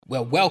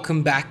Well,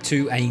 welcome back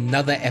to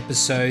another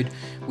episode.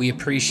 We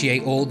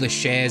appreciate all the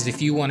shares. If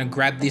you want to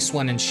grab this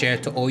one and share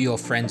it to all your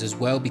friends as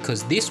well,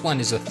 because this one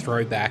is a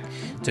throwback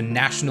to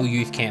National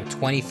Youth Camp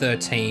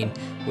 2013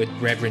 with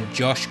Reverend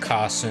Josh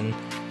Carson,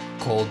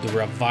 called The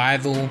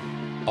Revival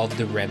of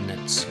the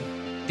Remnants.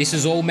 This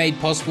is all made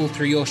possible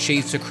through your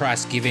Sheaves to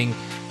Christ giving,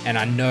 and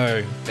I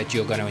know that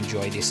you're going to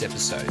enjoy this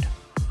episode.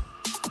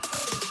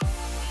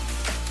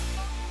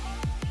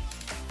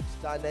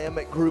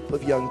 Dynamic group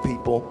of young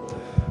people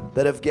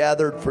that have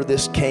gathered for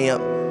this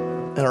camp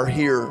and are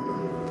here.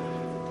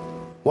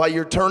 While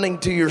you're turning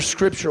to your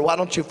scripture, why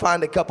don't you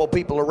find a couple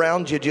people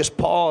around you, just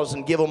pause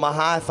and give them a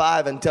high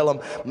five and tell them,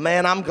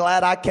 man, I'm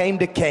glad I came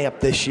to camp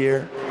this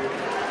year.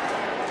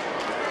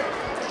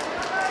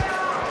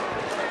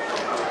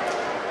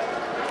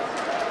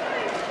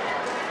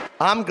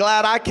 I'm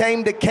glad I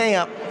came to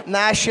camp,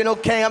 National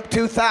Camp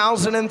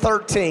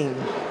 2013.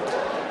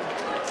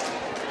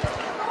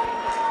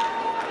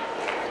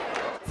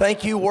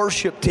 Thank you,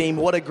 worship team.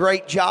 What a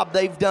great job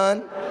they've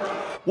done.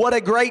 What a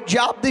great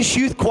job this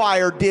youth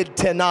choir did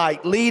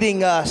tonight,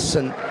 leading us,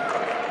 and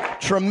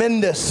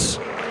tremendous.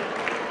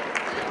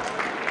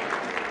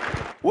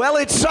 Well,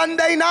 it's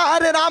Sunday night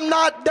and I'm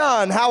not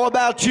done. How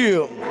about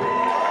you?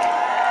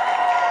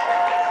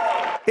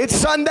 It's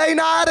Sunday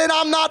night and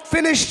I'm not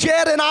finished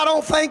yet, and I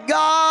don't think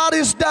God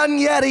is done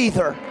yet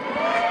either.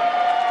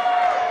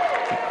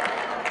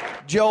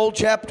 Joel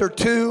chapter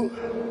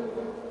 2.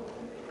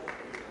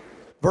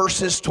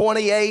 Verses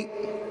 28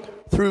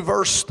 through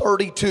verse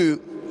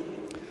 32.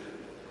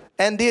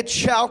 And it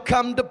shall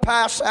come to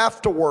pass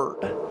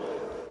afterward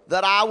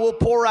that I will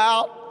pour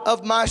out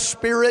of my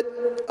spirit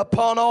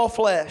upon all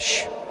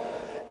flesh,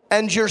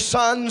 and your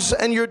sons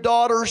and your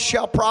daughters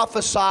shall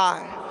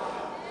prophesy.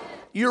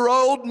 Your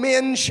old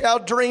men shall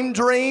dream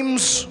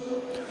dreams,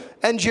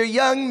 and your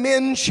young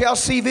men shall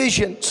see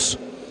visions.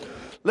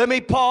 Let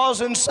me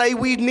pause and say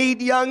we need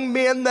young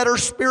men that are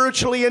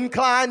spiritually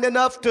inclined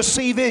enough to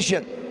see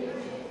vision.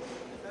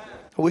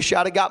 I wish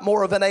I'd have got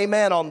more of an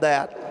amen on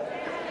that.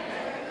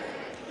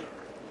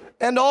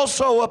 And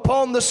also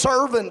upon the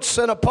servants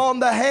and upon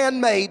the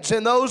handmaids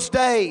in those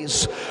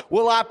days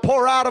will I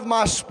pour out of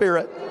my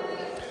spirit.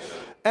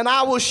 And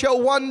I will show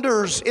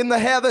wonders in the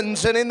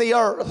heavens and in the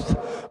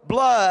earth,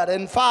 blood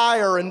and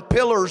fire and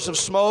pillars of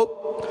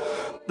smoke.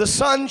 The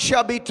sun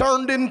shall be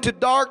turned into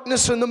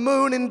darkness and the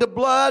moon into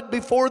blood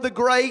before the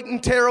great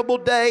and terrible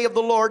day of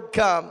the Lord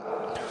come.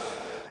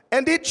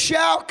 And it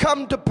shall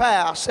come to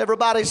pass.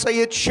 Everybody say,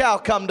 it shall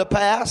come to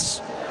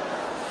pass.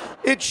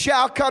 It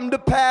shall come to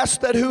pass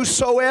that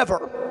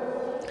whosoever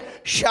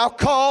shall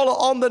call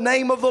on the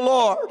name of the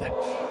Lord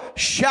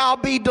shall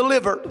be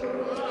delivered.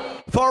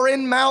 For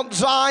in Mount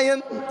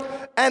Zion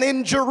and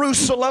in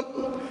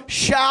Jerusalem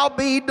shall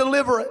be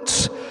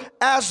deliverance,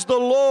 as the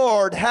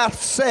Lord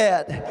hath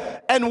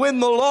said. And when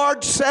the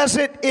Lord says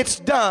it, it's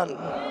done.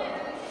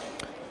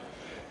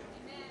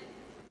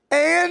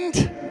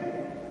 And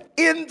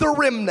in the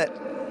remnant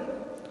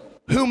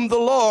whom the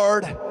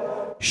Lord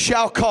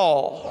shall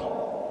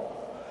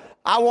call.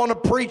 I want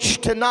to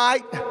preach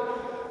tonight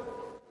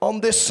on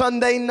this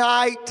Sunday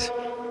night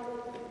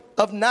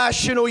of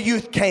National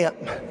Youth Camp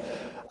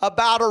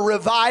about a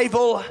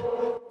revival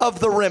of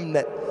the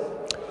remnant.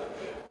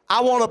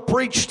 I want to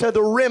preach to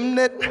the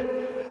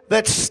remnant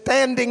that's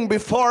standing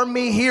before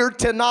me here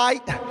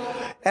tonight.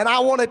 And I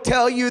want to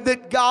tell you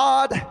that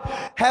God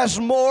has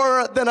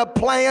more than a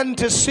plan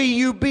to see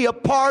you be a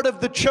part of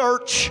the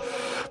church,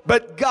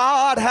 but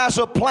God has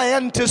a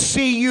plan to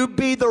see you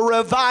be the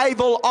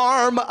revival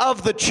arm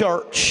of the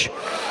church.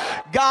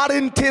 God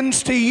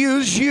intends to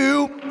use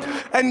you,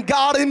 and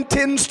God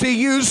intends to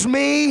use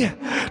me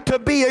to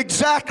be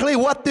exactly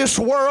what this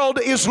world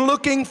is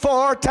looking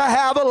for, to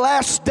have a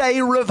last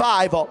day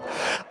revival.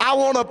 I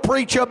want to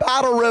preach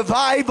about a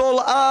revival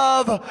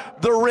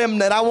of the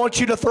remnant. I want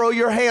you to throw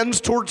your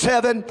hands towards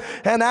heaven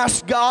and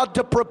ask God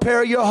to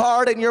prepare your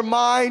heart and your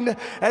mind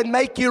and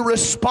make you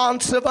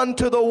responsive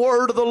unto the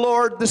word of the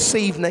Lord this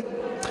evening.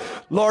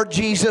 Lord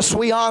Jesus,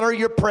 we honor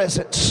your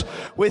presence.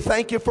 We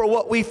thank you for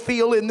what we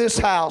feel in this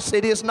house.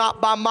 It is not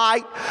by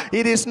might,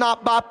 it is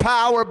not by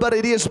power, but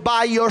it is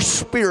by your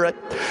Spirit.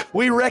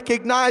 We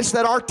recognize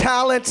that our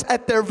talents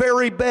at their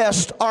very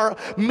best are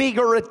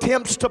meager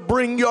attempts to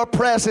bring your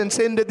presence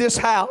into this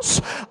house.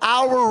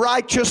 Our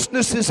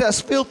righteousness is as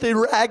filthy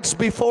rags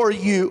before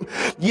you.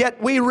 Yet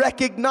we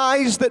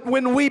recognize that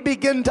when we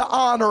begin to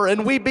honor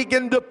and we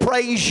begin to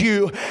praise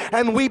you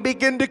and we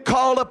begin to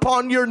call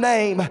upon your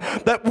name,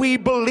 that we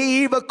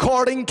believe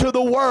according to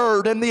the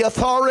word and the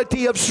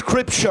authority of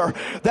Scripture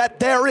that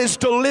there is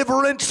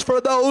deliverance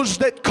for those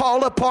that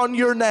call upon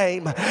your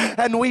name.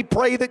 And we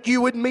pray that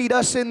you would meet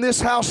us in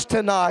this house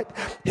tonight.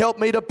 Help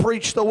me to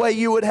preach the way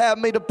you would have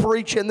me to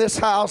preach in this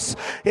house,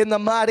 in the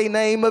mighty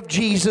name of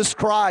Jesus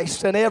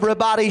Christ. And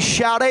everybody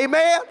shout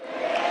amen.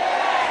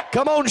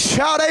 Come on,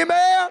 shout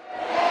amen.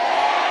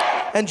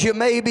 And you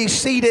may be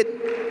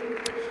seated.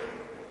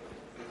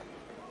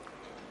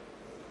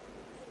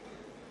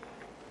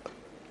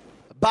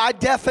 By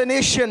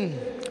definition,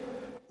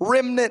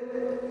 remnant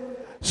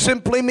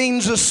simply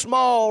means a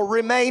small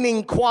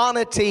remaining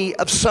quantity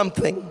of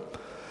something.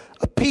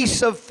 A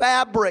piece of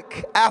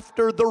fabric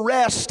after the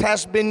rest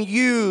has been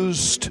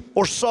used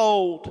or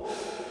sold.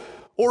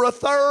 Or a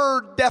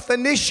third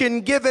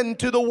definition given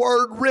to the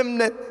word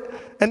remnant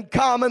and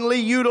commonly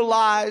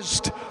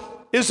utilized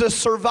is a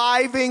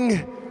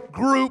surviving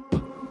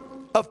group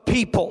of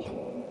people.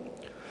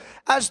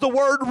 As the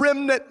word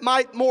remnant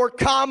might more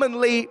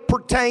commonly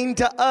pertain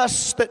to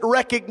us that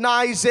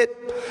recognize it,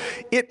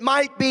 it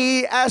might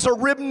be as a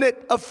remnant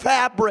of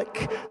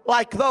fabric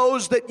like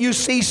those that you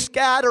see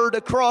scattered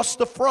across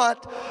the front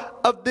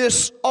of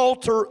this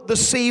altar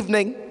this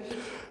evening.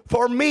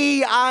 For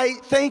me, I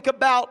think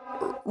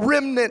about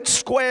remnant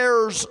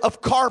squares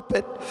of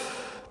carpet,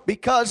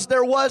 because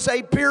there was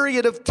a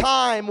period of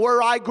time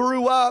where I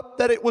grew up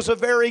that it was a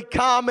very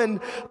common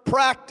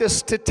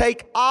practice to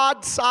take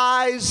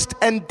odd-sized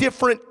and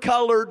different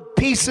colored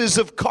pieces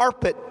of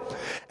carpet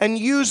and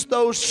use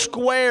those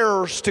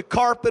squares to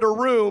carpet a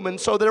room. And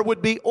so there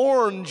would be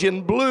orange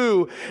and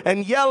blue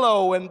and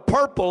yellow and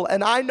purple.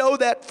 And I know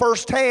that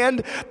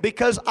firsthand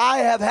because I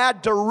have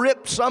had to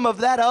rip some of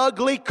that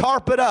ugly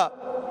carpet up.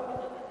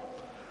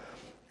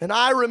 And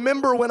I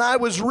remember when I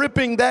was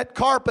ripping that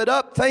carpet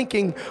up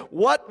thinking,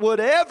 what would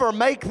ever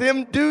make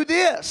them do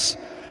this?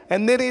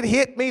 And then it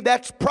hit me,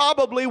 that's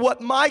probably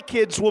what my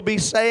kids will be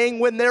saying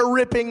when they're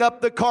ripping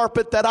up the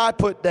carpet that I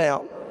put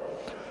down.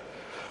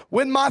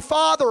 When my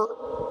father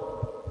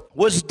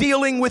was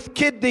dealing with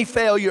kidney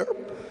failure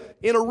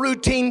in a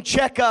routine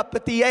checkup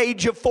at the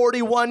age of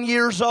 41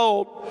 years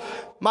old,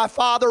 my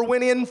father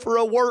went in for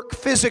a work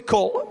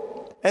physical.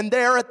 And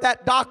there at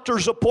that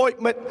doctor's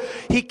appointment,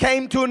 he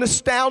came to an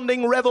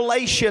astounding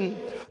revelation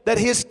that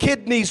his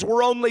kidneys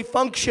were only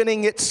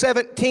functioning at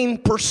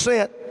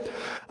 17%.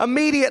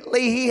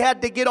 Immediately, he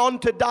had to get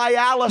onto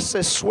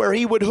dialysis, where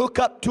he would hook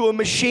up to a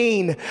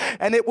machine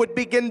and it would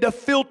begin to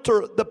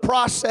filter the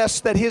process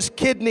that his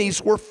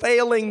kidneys were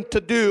failing to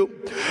do.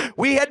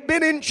 We had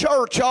been in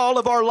church all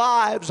of our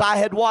lives. I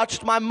had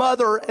watched my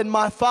mother and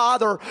my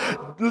father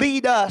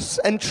lead us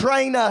and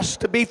train us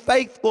to be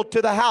faithful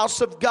to the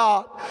house of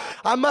God.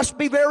 I must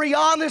be very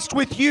honest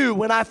with you,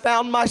 when I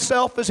found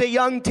myself as a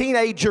young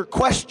teenager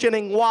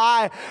questioning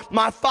why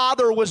my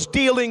father was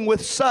dealing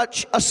with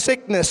such a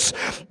sickness,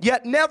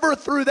 yet never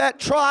through that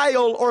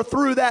trial or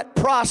through that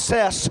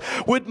process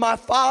would my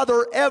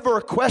father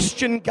ever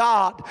question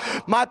God.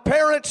 My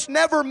parents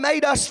never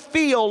made us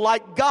feel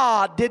like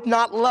God did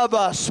not love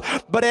us,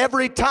 but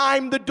every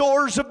time the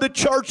doors of the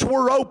church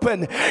were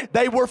open,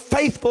 they were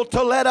faithful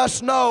to let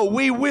us know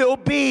we will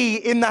be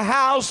in the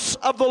house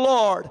of the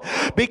Lord,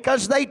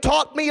 because they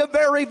taught me a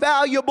very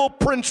valuable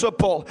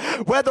principle.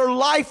 Whether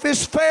life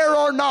is fair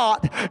or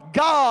not,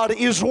 God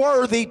is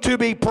worthy to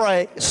be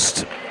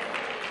praised.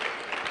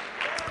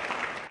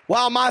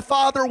 While my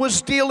father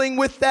was dealing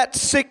with that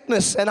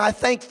sickness, and I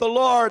thank the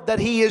Lord that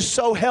he is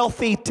so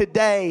healthy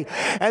today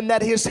and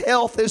that his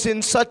health is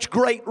in such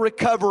great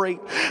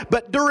recovery.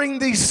 But during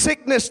the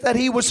sickness that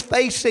he was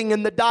facing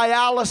and the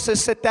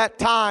dialysis at that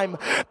time,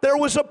 there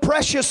was a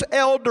precious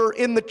elder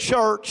in the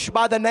church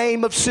by the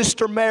name of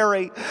Sister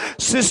Mary.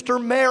 Sister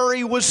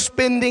Mary was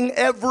spending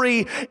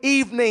every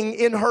evening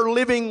in her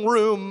living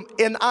room,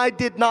 and I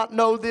did not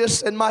know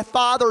this, and my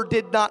father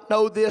did not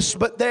know this,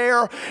 but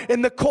there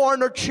in the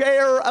corner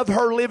chair of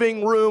her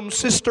living room,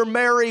 Sister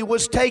Mary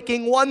was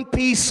taking one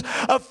piece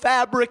of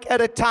fabric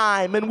at a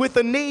time, and with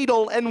a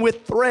needle and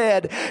with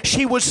thread,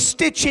 she was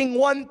stitching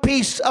one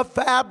piece of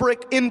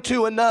fabric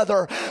into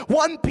another,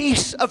 one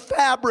piece of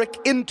fabric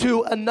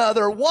into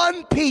another,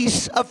 one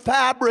piece of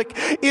fabric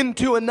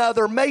into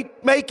another,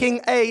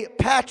 making a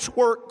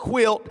patchwork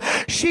quilt.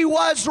 She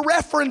was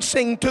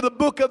referencing to the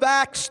book of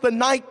Acts, the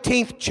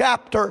 19th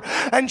chapter,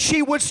 and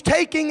she was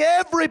taking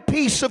every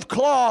piece of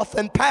cloth,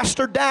 and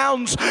Pastor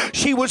Downs,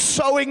 she was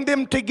sewing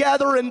them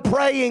together and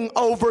praying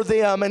over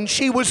them, and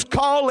she was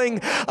calling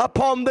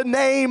upon the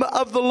name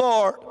of the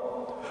Lord,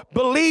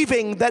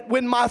 believing that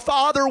when my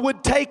father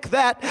would take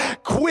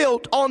that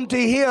quilt onto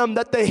him,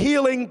 that the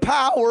healing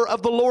power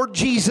of the Lord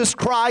Jesus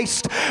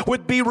Christ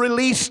would be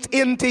released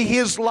into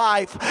his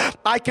life.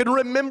 I can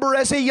remember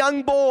as a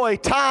young boy,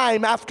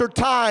 time after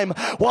time,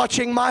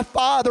 watching my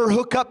father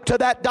hook up to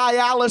that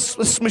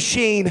dialysis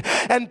machine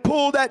and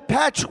pull that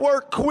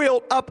patchwork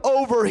quilt up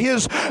over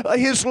his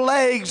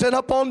legs and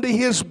up onto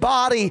his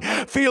body,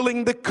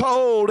 feeling the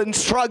cold and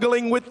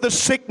struggling with the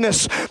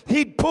sickness.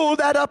 He'd pull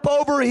that up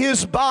over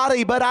his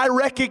body, but I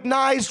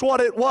recognized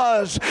what it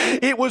was.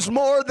 It was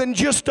more than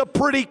just a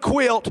pretty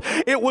quilt.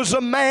 It was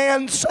a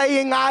man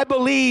saying, I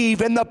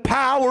believe in the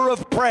power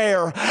of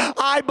prayer.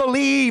 I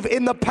believe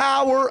in the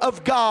power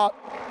of God.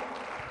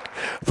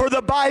 For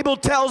the Bible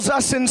tells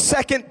us in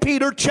 2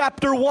 Peter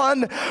chapter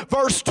 1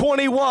 verse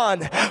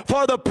 21,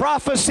 for the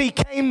prophecy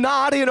came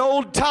not in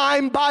old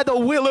time by the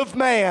will of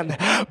man,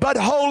 but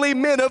holy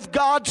men of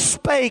God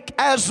spake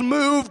as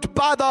moved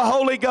by the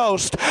Holy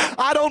Ghost.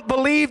 I don't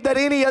believe that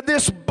any of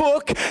this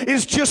book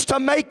is just to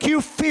make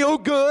you feel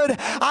good.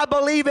 I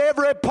believe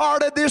every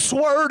part of this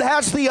word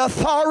has the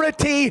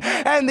authority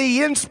and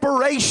the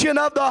inspiration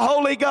of the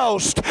Holy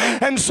Ghost.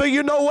 And so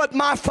you know what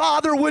my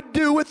father would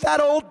do with that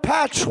old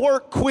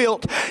patchwork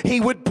quilt? He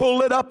would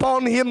pull it up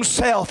on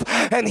himself,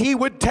 and he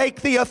would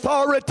take the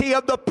authority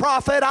of the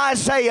prophet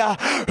Isaiah,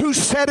 who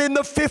said in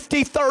the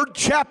 53rd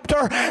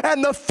chapter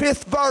and the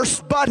 5th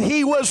verse, but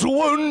he was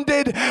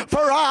wounded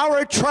for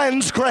our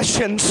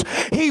transgressions,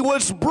 he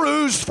was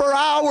bruised for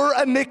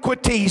our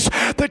iniquities,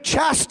 the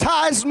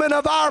chastisement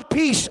of our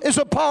peace is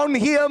upon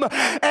him,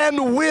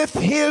 and with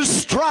his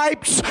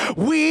stripes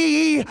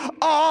we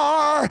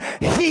are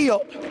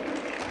healed.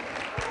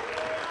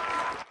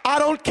 I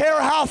don't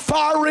care how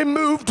far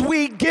removed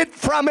we get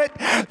from it.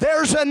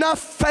 There's enough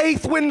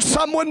faith when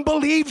someone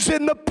believes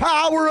in the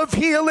power of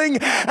healing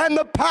and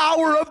the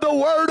power of the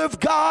Word of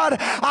God.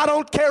 I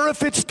don't care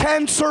if it's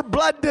cancer,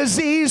 blood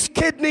disease,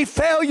 kidney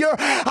failure.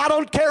 I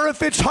don't care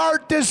if it's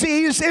heart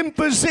disease,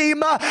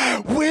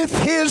 emphysema.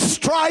 With his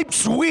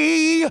stripes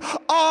we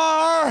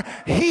are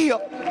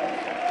healed.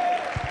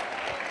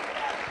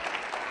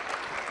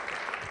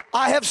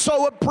 I have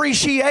so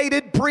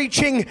appreciated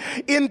preaching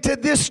into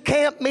this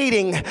camp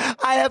meeting.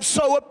 I have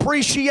so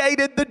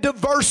appreciated the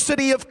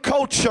diversity of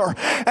culture.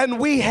 And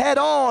we head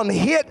on,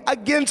 hit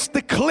against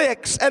the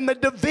cliques and the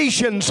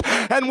divisions.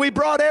 And we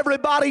brought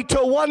everybody to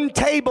one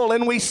table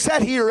and we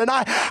sat here. And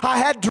I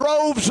had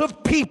droves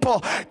of people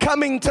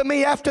coming to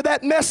me after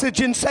that message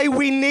and say,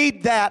 we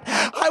need that.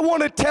 I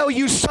want to tell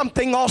you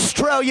something,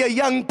 Australia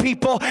young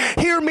people.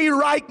 Hear me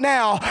right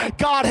now.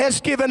 God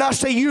has given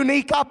us a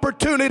unique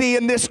opportunity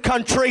in this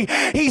country.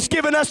 He's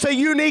given us a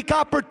unique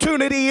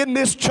opportunity in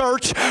this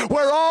church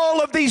where all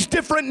of these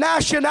different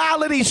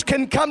nationalities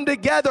can come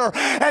together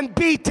and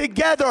be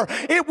together.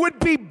 It would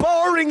be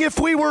boring if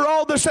we were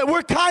all the same.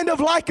 We're kind of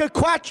like a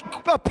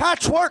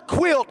patchwork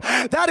quilt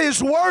that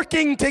is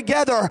working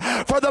together.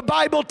 For the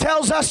Bible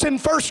tells us in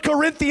 1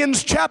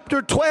 Corinthians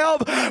chapter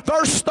 12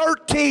 verse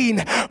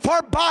 13,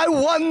 for by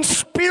one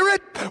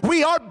Spirit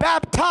we are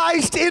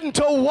baptized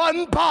into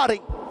one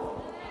body.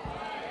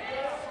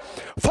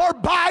 For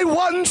by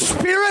one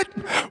Spirit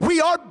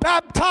we are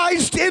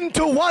baptized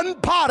into one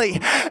body.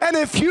 And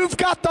if you've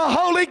got the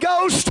Holy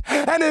Ghost,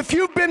 and if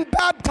you've been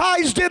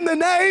baptized in the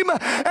name,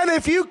 and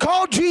if you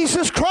call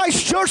Jesus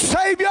Christ your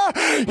Savior,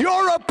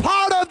 you're a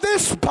part of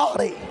this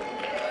body.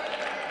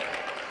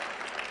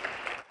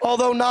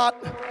 Although not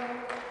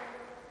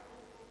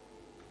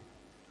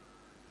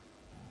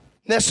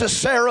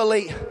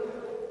necessarily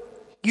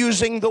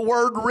using the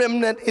word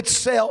remnant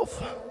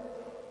itself,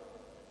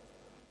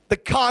 the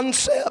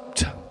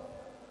concept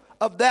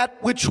of that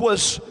which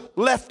was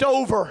left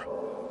over,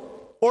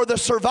 or the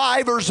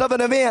survivors of an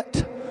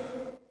event,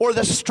 or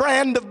the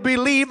strand of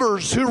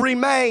believers who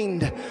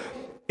remained,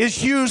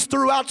 is used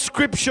throughout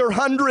Scripture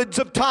hundreds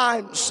of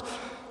times.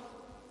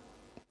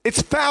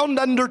 It's found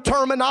under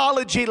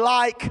terminology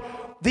like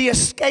the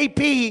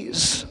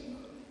escapees,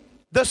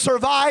 the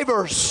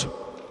survivors,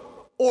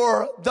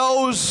 or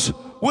those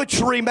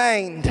which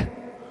remained.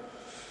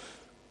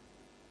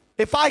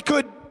 If I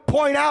could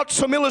point out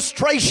some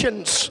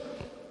illustrations,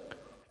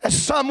 as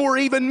some were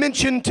even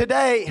mentioned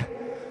today,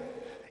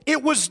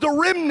 it was the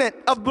remnant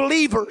of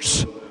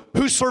believers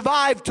who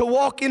survived to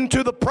walk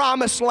into the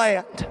promised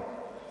land.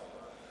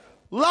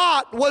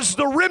 Lot was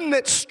the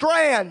remnant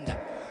strand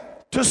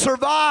to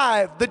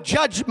survive the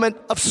judgment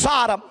of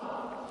Sodom.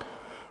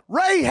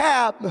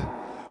 Rahab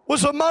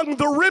was among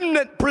the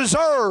remnant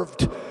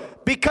preserved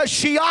because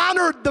she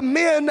honored the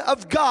men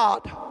of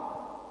God.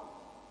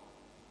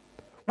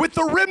 With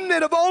the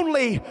remnant of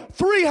only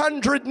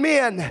 300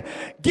 men,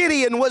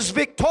 Gideon was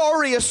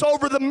victorious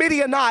over the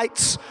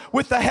Midianites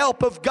with the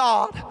help of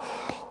God.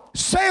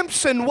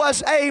 Samson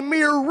was a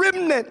mere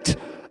remnant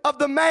of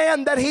the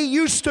man that he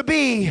used to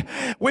be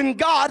when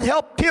God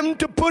helped him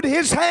to put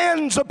his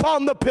hands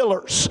upon the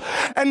pillars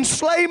and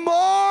slay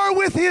more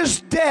with his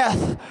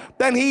death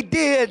than he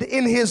did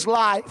in his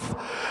life.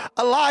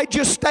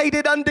 Elijah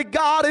stated unto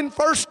God in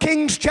 1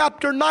 Kings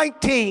chapter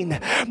 19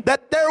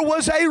 that there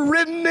was a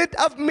remnant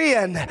of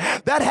men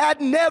that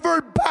had never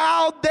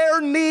bowed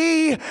their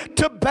knee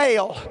to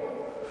Baal.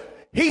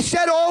 He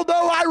said,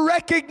 although I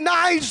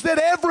recognize that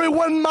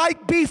everyone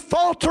might be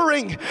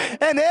faltering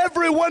and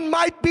everyone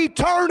might be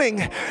turning,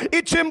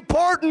 it's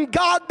important,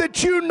 God,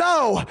 that you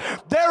know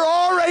there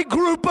are a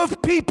group of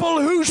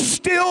people who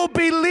still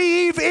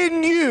believe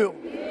in you.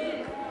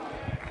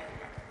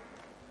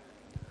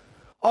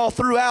 All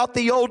throughout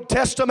the Old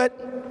Testament,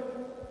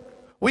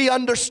 we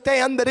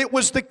understand that it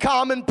was the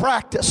common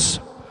practice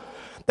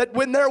that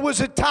when there was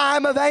a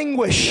time of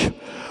anguish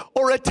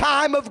or a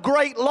time of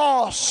great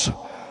loss,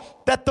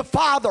 that the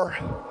father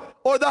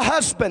or the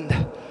husband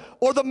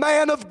or the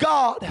man of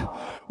God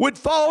would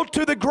fall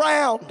to the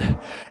ground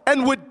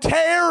and would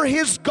tear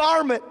his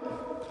garment,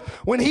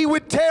 when he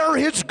would tear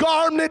his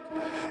garment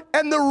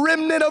and the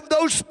remnant of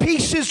those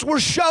pieces were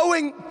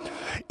showing,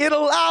 it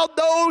allowed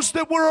those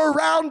that were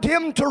around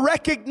him to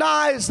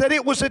recognize that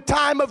it was a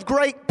time of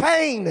great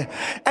pain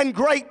and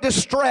great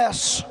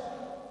distress.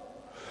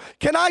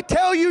 Can I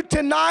tell you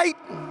tonight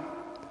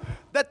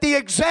that the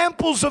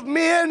examples of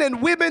men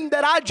and women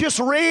that I just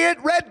read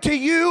to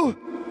you,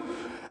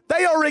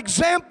 they are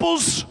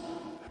examples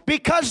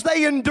because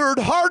they endured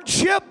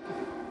hardship,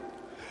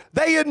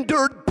 they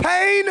endured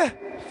pain,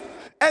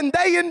 and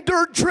they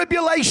endured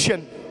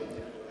tribulation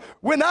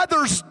when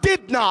others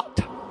did not,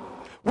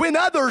 when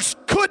others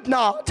could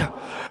not,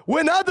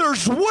 when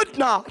others would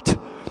not.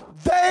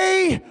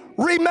 They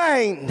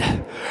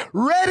remained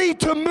ready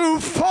to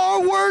move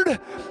forward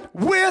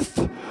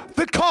with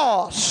the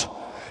cause.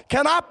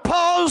 Can I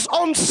pause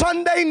on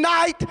Sunday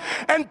night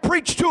and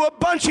preach to a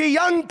bunch of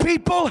young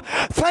people?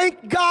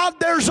 Thank God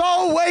there's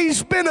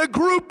always been a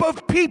group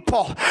of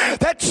people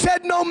that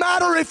said, no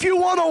matter if you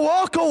want to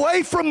walk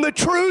away from the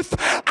truth,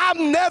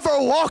 I'm never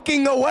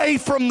walking away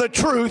from the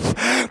truth.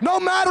 No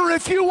matter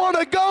if you want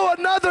to go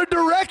another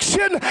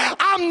direction,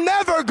 I'm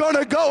never going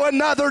to go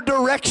another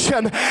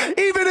direction.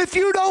 Even if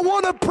you don't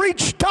want to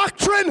preach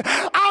doctrine,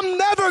 I'm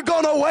never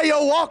going to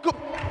walk.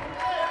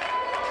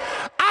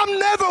 I'm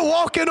never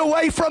walking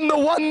away from the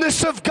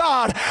oneness of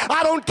God.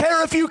 I don't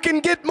care if you can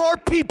get more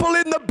people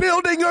in the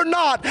building or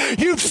not.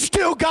 You've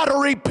still got to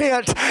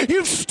repent.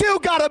 You've still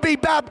got to be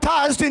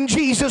baptized in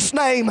Jesus'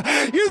 name.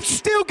 You've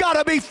still got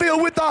to be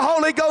filled with the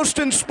Holy Ghost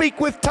and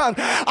speak with tongues.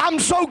 I'm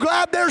so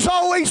glad there's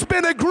always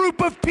been a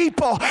group of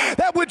people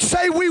that would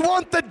say we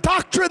want the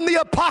doctrine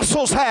the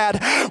apostles had.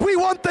 We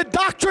want the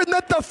doctrine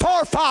that the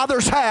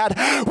forefathers had.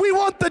 We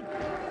want the...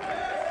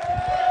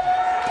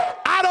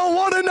 I don't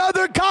want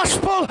another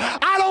gospel.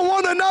 I don't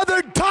want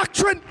another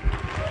doctrine.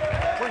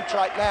 Preach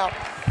right now.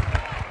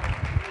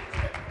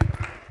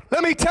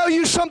 Let me tell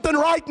you something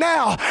right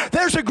now.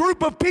 There's a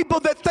group of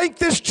people that think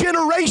this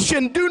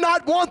generation do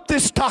not want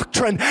this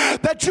doctrine,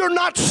 that you're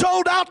not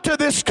sold out to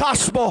this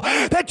gospel,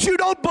 that you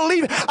don't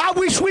believe it. I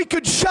wish we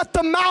could shut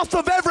the mouth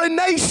of every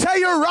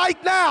naysayer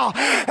right now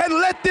and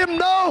let them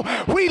know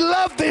we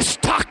love this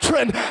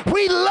doctrine.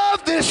 We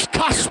love this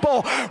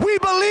gospel. We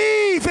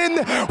believe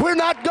in, we're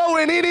not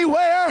going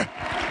anywhere.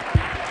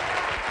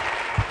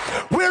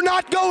 We're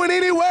not going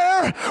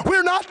anywhere.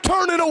 We're not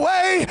turning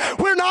away.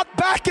 We're not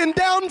backing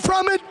down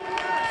from it.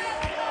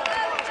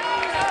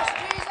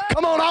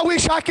 Come on, I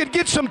wish I could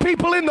get some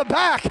people in the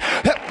back.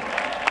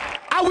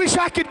 I wish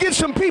I could get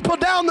some people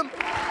down the...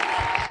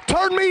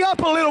 Turn me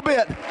up a little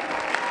bit.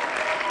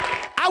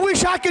 I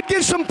wish I could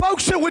get some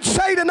folks that would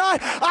say tonight,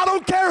 I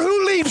don't care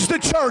who leaves the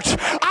church.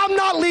 I'm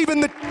not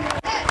leaving the...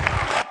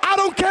 I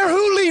don't care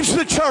who leaves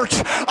the church.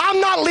 I'm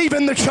not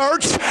leaving the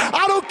church.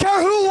 I don't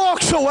care who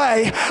walks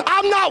away.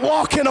 I'm not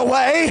walking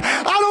away.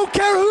 I don't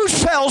care who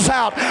sells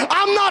out.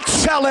 I'm not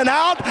selling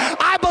out.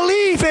 I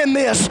believe in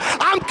this.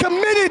 I'm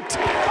committed.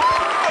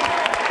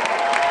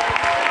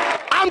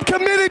 I'm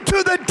committed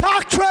to the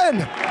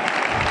doctrine.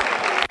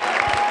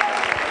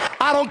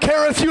 I don't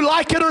care if you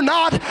like it or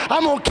not,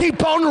 I'm going to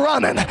keep on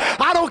running.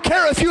 I don't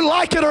care if you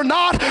like it or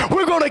not,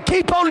 we're going to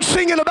keep on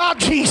singing about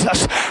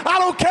Jesus. I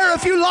don't care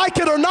if you like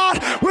it or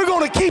not, we're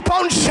going to keep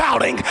on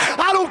shouting.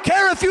 I don't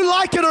care if you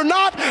like it or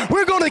not,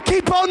 we're going to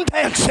keep on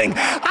dancing.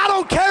 I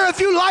don't care if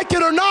you like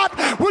it or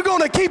not, we're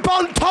going to keep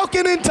on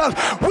talking in tongues.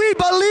 We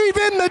believe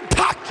in the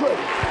doctrine.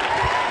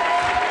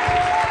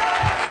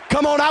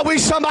 Come on, I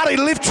wish somebody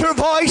lift your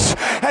voice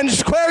and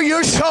square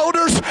your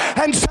shoulders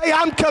and say,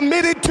 I'm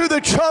committed to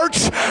the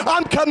church.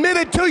 I'm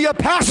committed to your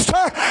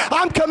pastor.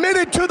 I'm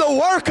committed to the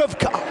work of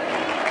God.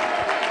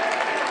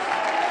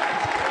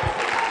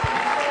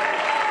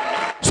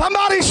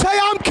 Somebody say,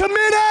 I'm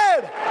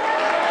committed.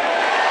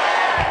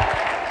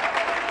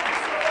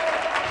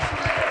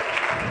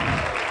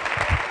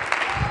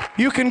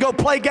 You can go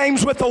play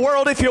games with the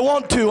world if you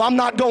want to. I'm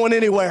not going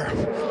anywhere.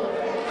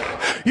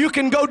 You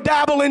can go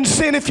dabble in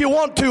sin if you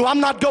want to.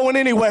 I'm not going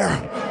anywhere.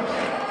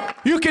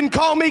 You can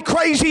call me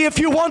crazy if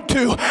you want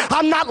to.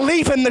 I'm not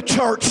leaving the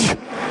church.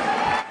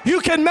 You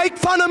can make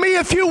fun of me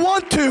if you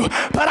want to,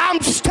 but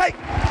I'm staying.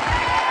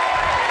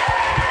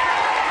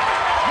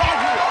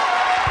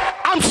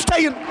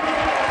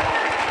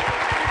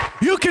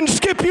 You can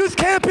skip youth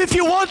camp if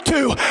you want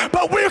to,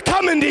 but we're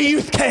coming to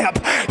youth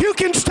camp. You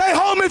can stay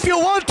home if you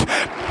want to.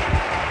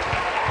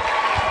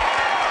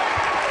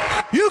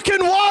 You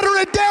can water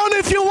it down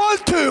if you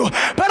want to,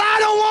 but I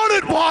don't want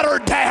it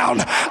watered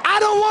down. I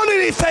don't want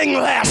anything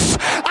less.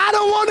 I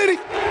don't want any...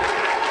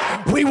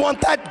 We want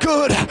that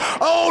good,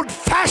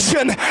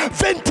 old-fashioned,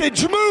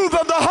 vintage move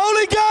of the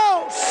Holy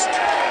Ghost.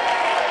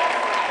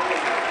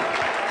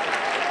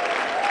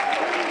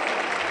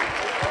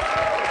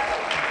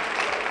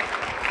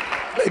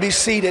 Be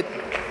seated.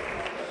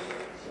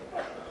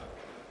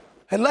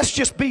 And let's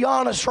just be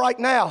honest right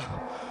now.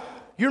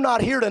 You're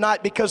not here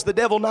tonight because the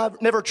devil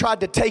never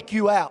tried to take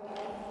you out.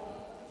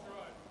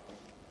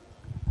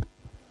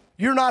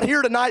 You're not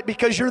here tonight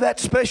because you're that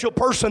special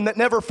person that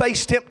never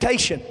faced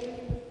temptation.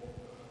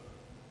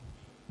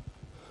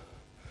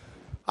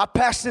 I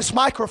passed this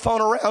microphone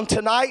around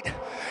tonight.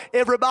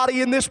 Everybody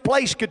in this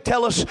place could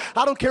tell us,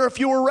 I don't care if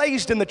you were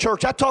raised in the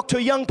church. I talked to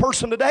a young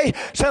person today,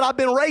 said I've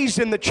been raised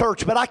in the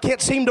church, but I can't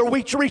seem to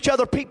reach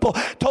other people.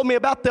 Told me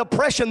about the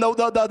oppression,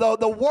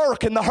 the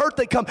work and the hurt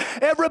that come.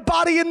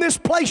 Everybody in this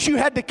place, you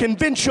had to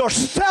convince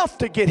yourself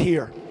to get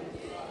here.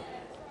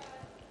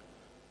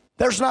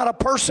 There's not a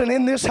person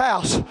in this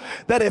house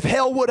that if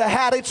hell would have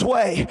had its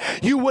way,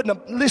 you wouldn't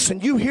have, listen,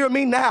 you hear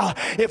me now.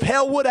 If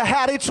hell would have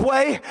had its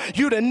way,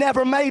 you'd have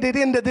never made it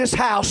into this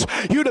house.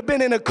 You'd have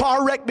been in a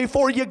car wreck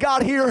before you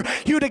got here.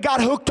 You'd have got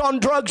hooked on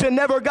drugs and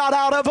never got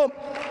out of them.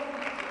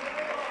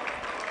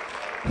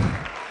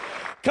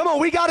 Come on,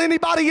 we got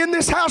anybody in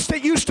this house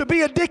that used to be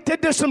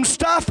addicted to some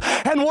stuff,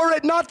 and were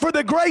it not for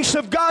the grace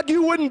of God,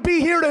 you wouldn't be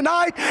here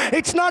tonight?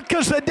 It's not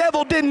because the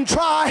devil didn't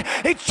try.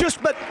 It's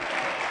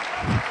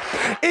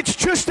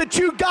just that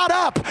you got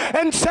up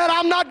and said,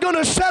 I'm not going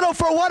to settle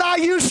for what I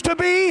used to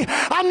be.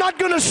 I'm not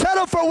going to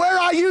settle for where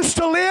I used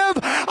to live.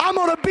 I'm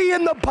going to be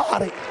in the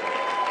body.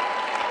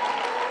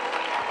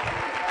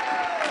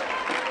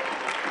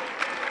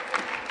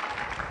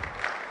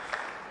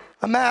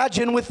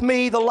 Imagine with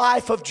me the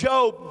life of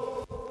Job.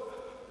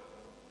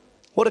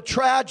 What a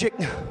tragic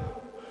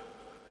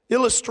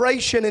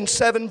illustration in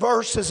 7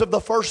 verses of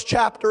the first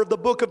chapter of the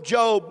book of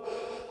Job.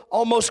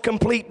 Almost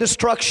complete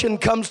destruction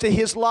comes to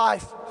his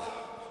life.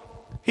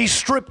 He's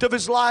stripped of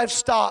his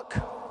livestock,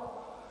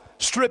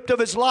 stripped of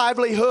his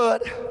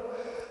livelihood.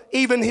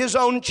 Even his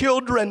own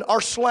children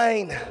are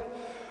slain.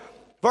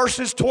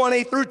 Verses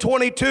 20 through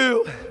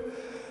 22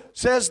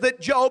 says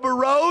that Job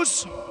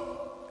arose,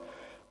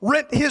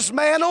 rent his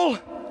mantle,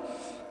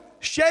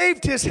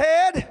 shaved his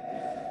head,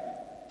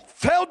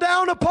 fell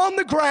down upon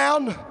the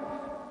ground,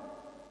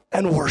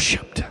 and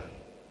worshiped.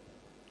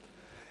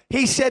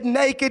 He said,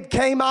 naked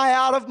came I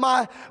out of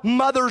my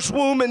mother's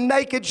womb, and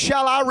naked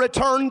shall I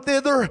return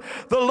thither.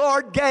 The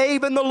Lord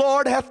gave, and the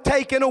Lord hath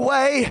taken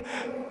away.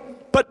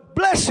 But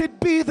blessed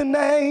be the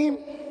name.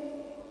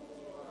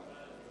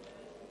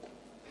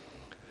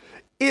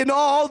 In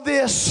all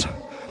this,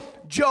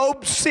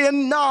 Job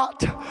sinned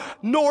not,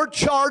 nor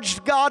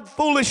charged God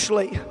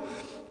foolishly.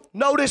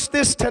 Notice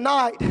this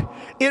tonight.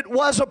 It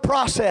was a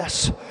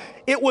process.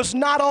 It was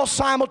not all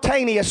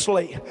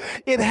simultaneously.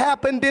 It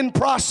happened in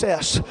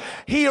process.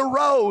 He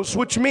arose,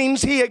 which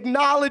means he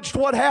acknowledged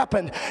what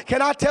happened.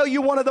 Can I tell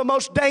you one of the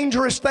most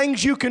dangerous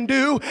things you can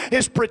do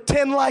is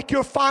pretend like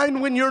you're fine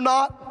when you're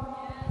not?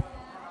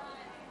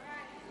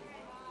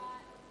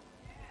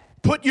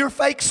 Put your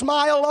fake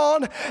smile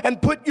on and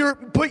put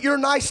your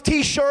nice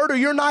t-shirt or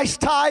your nice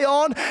tie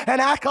on and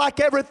act like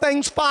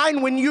everything's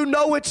fine when you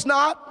know it's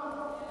not.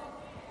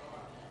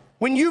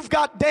 When you've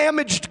got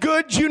damaged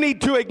goods, you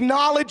need to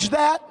acknowledge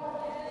that.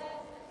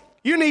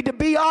 You need to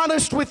be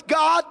honest with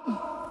God.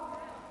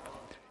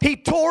 He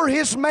tore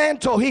his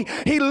mantle.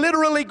 He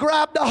literally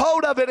grabbed a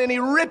hold of it and he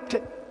ripped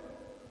it.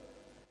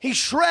 He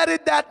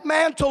shredded that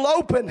mantle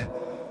open,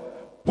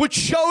 which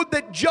showed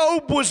that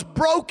Job was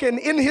broken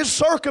in his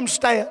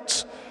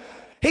circumstance.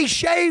 He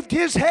shaved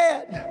his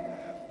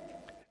head,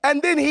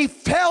 and then he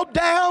fell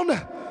down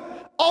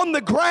on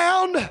the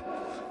ground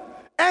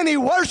and he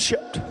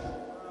worshiped.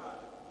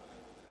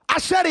 I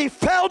said he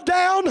fell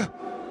down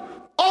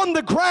on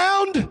the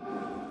ground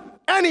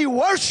and he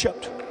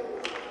worshiped.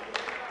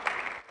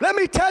 Let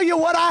me tell you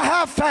what I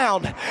have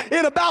found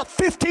in about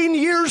 15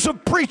 years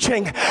of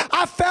preaching.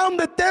 I found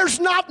that there's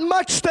not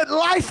much that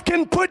life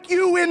can put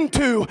you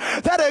into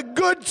that a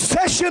good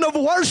session of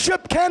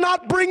worship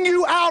cannot bring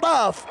you out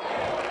of.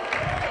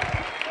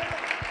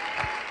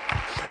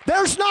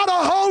 There's not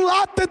a whole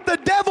lot that the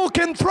devil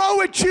can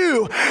throw at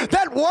you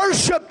that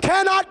worship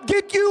cannot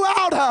get you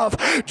out of.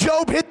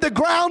 Job hit the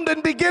ground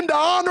and began to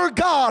honor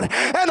God,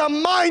 and a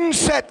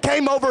mindset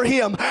came over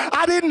him.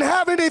 I didn't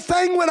have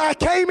anything when I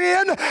came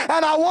in,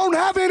 and I won't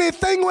have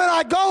anything when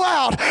I go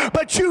out.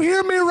 But you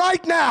hear me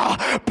right now.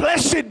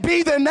 Blessed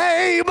be the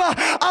name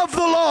of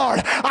the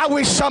Lord. I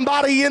wish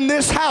somebody in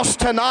this house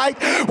tonight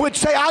would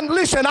say,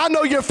 listen, I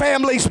know your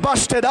family's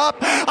busted up.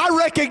 I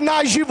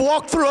recognize you've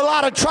walked through a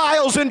lot of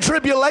trials and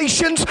tribulations.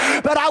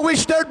 But I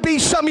wish there'd be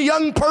some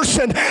young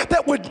person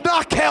that would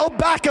knock hell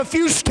back a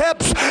few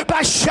steps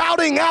by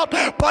shouting out,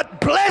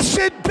 but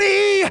blessed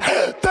be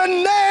the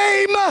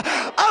name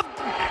of...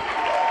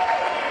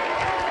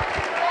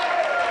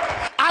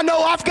 I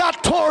know I've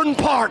got torn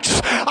parts.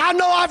 I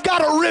know I've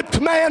got a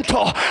ripped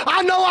mantle.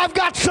 I know I've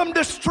got some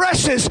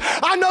distresses.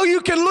 I know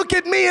you can look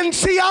at me and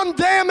see I'm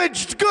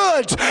damaged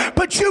goods,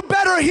 but you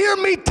better hear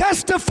me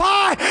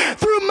testify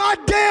through my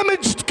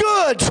damaged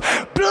goods.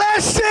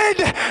 Blessed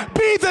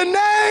be the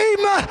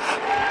name.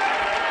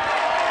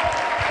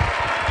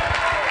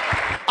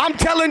 I'm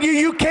telling you,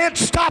 you can't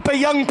stop a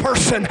young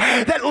person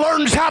that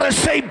learns how to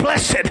say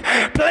blessed.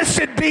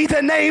 Blessed be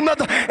the name of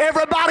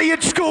everybody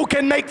at school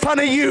can make fun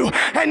of you,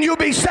 and you'll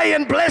be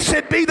saying,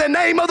 blessed be the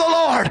name of the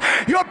Lord.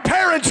 Your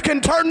parents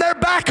can turn their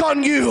back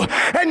on you,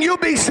 and you'll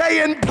be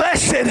saying,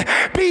 blessed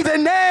be the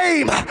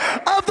name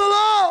of the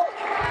Lord.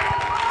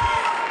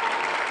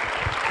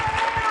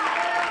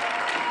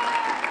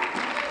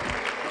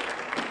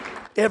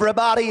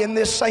 Everybody in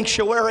this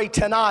sanctuary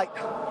tonight,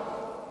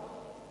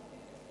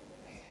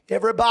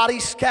 everybody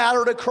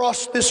scattered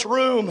across this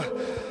room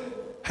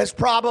has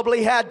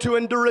probably had to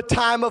endure a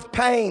time of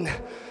pain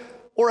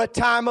or a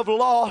time of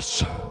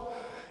loss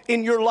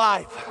in your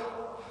life.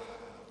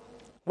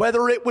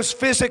 Whether it was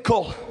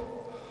physical,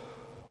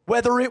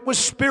 whether it was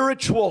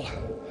spiritual,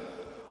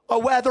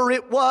 or whether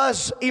it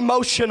was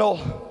emotional.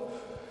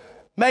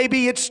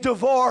 Maybe it's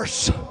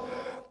divorce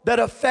that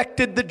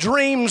affected the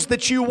dreams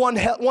that you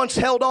once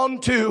held on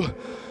to.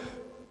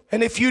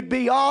 And if you'd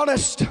be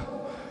honest,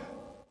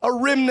 a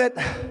remnant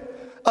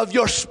of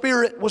your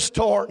spirit was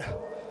torn.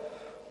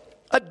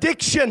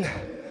 Addiction,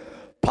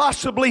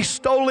 possibly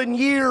stolen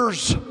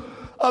years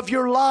of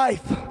your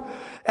life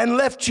and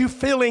left you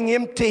feeling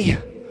empty.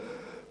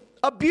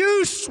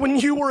 Abuse when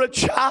you were a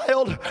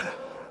child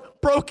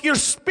broke your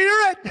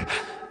spirit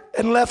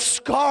and left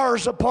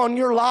scars upon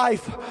your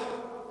life.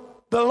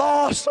 The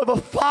loss of a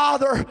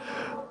father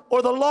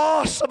or the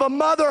loss of a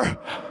mother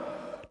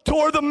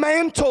tore the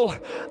mantle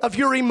of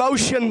your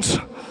emotions.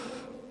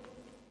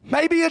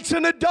 Maybe it's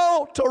an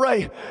adult or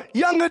a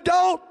young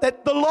adult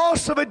that the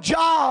loss of a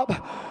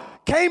job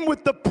came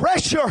with the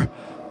pressure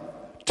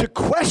to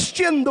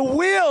question the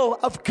will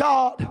of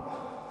God.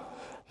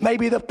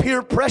 Maybe the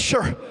peer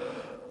pressure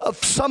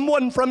of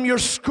someone from your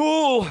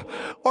school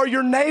or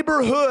your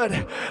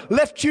neighborhood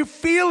left you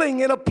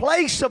feeling in a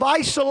place of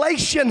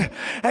isolation,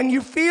 and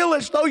you feel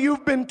as though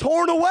you've been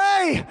torn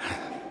away.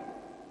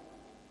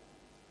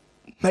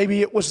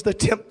 Maybe it was the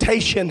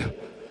temptation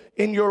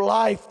in your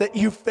life that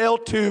you fell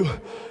to,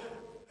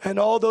 and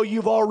although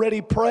you've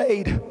already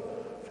prayed,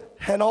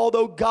 and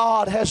although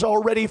God has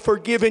already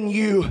forgiven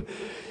you,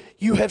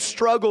 you have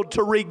struggled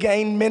to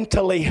regain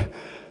mentally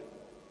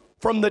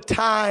from the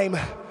time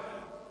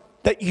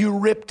that you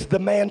ripped the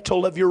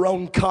mantle of your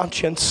own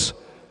conscience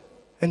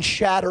and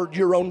shattered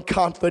your own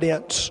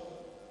confidence.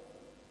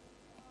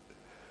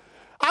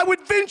 I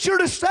would venture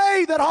to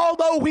say that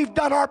although we've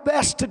done our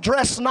best to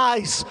dress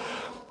nice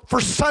for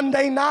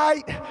Sunday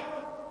night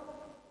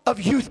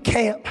of youth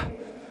camp,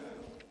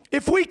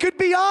 if we could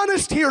be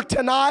honest here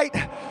tonight,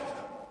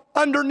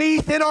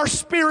 underneath in our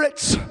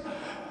spirits,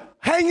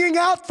 hanging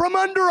out from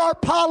under our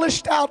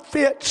polished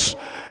outfits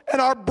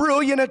and our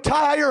brilliant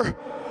attire,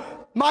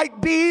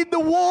 might be the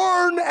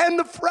worn and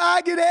the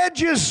frayed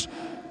edges,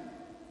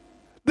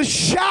 the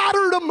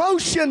shattered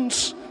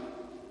emotions,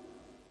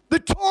 the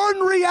torn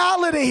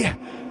reality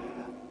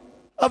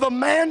of a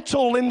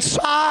mantle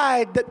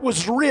inside that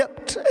was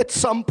ripped at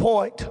some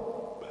point.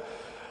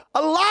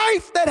 A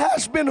life that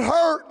has been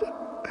hurt,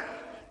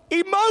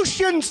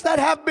 emotions that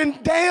have been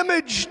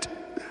damaged,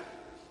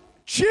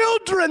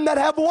 children that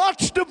have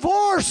watched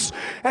divorce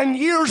and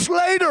years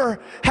later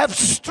have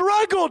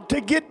struggled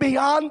to get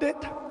beyond it.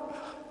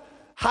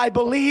 I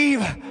believe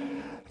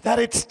that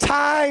it's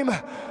time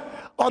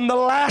on the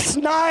last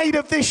night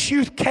of this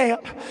youth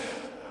camp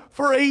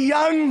for a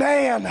young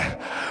man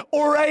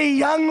or a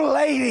young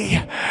lady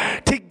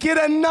to get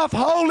enough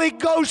Holy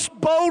Ghost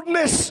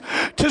boldness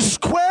to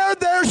square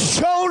their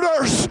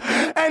shoulders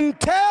and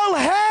tell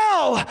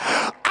hell,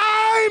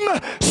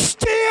 I'm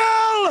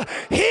still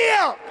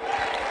here.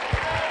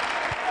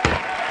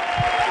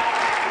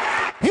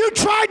 You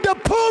tried to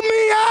pull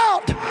me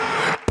out,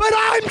 but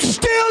I'm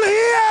still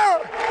here.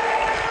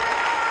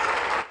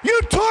 You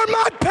tore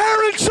my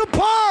parents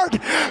apart,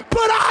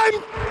 but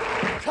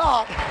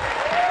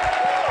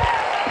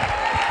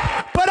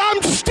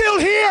I'm still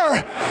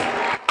here.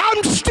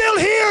 I'm still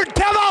here,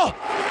 devil.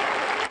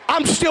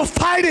 I'm still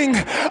fighting.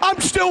 I'm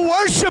still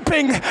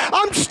worshiping.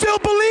 I'm still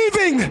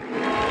believing.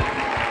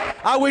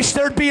 I wish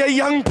there'd be a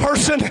young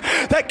person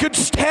that could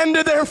stand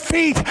to their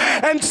feet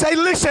and say,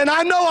 listen,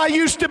 I know I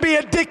used to be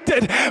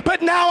addicted,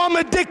 but now I'm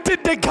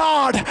addicted to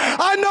God.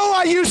 I know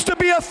I used to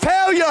be a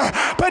failure,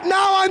 but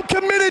now I'm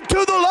committed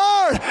to the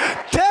Lord.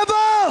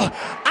 Devil,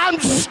 I'm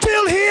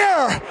still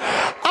here.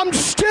 I'm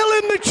still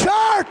in the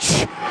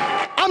church.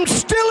 I'm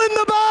still in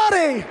the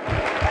body.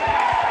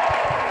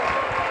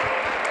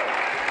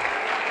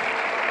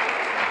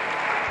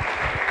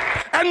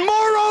 And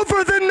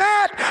moreover than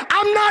that,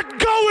 I'm not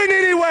going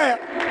anywhere.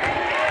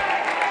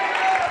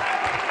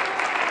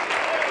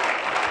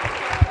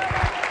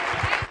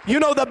 You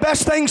know, the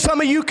best thing some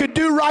of you could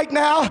do right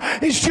now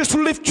is just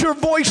lift your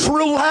voice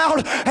real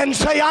loud and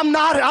say, I'm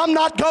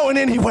not going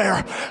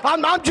anywhere.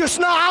 I'm not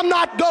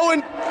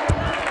going.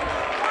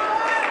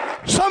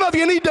 Some of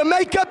you need to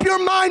make up your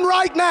mind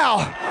right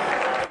now.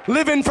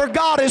 Living for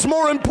God is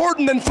more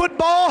important than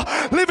football.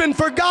 Living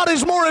for God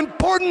is more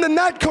important than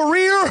that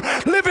career.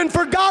 Living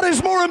for God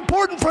is more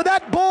important for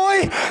that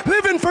boy.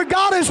 Living for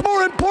God is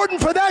more important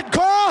for that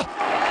girl.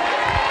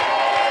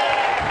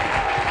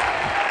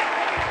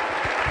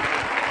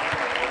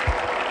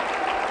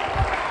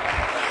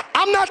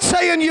 I'm not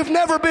saying you've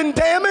never been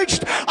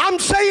damaged. I'm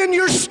saying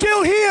you're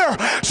still here.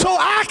 So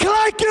act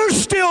like you're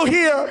still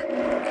here.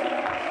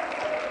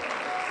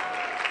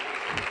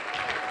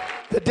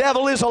 The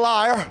devil is a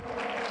liar.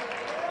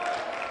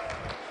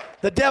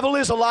 The devil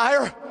is a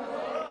liar.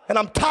 And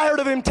I'm tired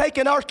of him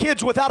taking our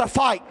kids without a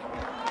fight.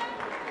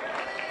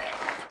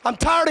 I'm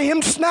tired of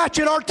him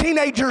snatching our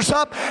teenagers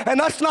up and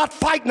us not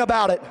fighting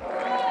about it.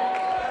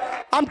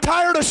 I'm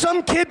tired of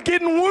some kid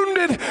getting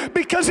wounded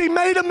because he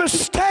made a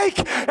mistake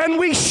and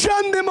we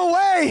shun them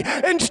away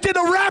instead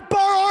of wrap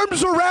our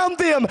arms around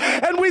them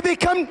and we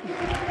become...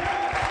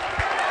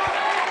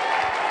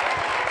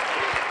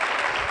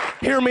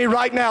 Hear me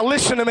right now.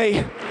 Listen to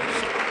me.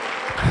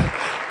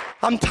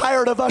 I'm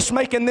tired of us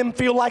making them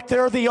feel like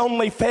they're the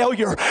only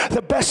failure.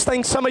 The best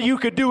thing some of you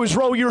could do is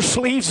roll your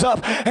sleeves up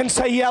and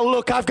say, yeah,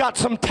 look, I've got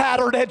some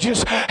tattered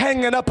edges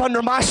hanging up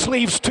under my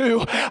sleeves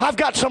too. I've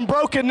got some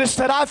brokenness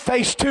that I've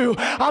faced too.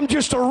 I'm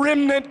just a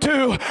remnant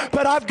too.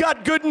 But I've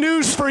got good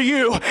news for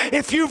you.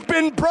 If you've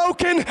been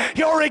broken,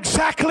 you're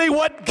exactly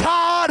what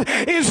God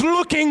is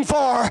looking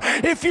for.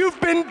 If you've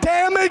been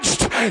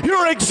damaged,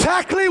 you're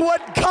exactly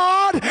what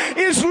God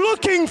is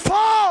looking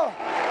for.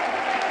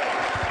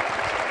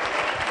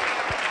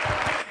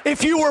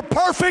 If you were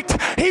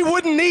perfect, he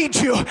wouldn't need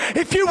you.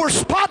 If you were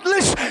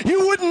spotless,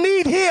 you wouldn't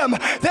need him.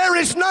 There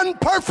is none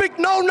perfect,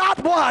 no,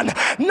 not one.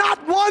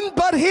 Not one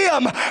but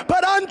him.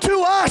 But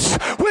unto us,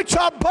 which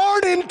are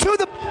born into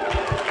the...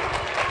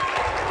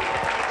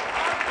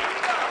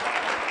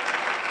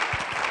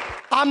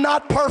 I'm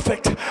not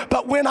perfect,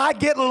 but when I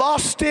get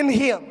lost in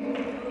him,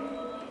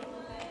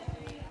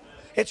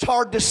 it's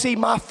hard to see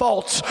my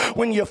faults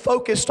when you're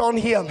focused on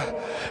him.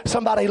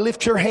 Somebody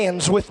lift your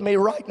hands with me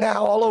right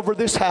now all over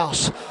this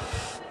house.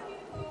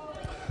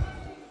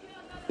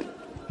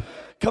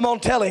 Come on,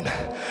 tell him.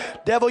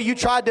 Devil, you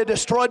tried to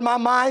destroy my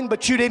mind,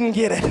 but you didn't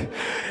get it.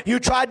 You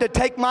tried to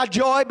take my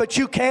joy, but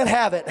you can't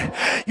have it.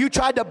 You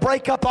tried to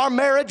break up our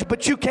marriage,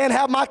 but you can't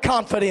have my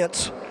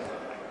confidence.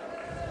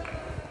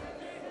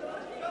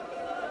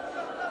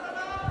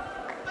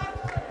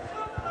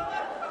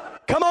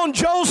 Come on,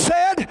 Joel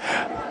said,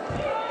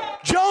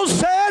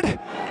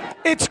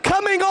 it's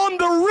coming on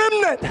the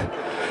remnant.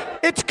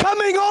 It's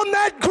coming on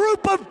that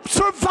group of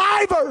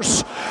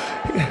survivors.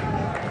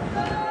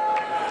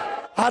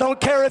 I don't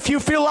care if you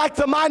feel like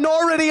the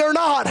minority or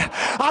not.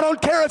 I don't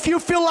care if you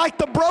feel like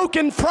the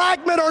broken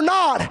fragment or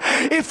not.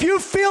 If you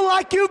feel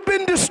like you've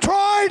been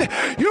destroyed,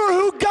 you're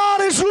who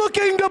God is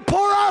looking to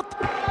pour out.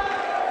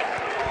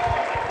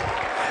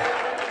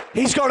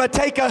 He's going to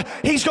take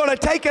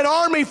an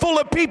army full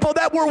of people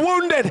that were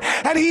wounded,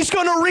 and he's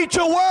going to reach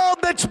a world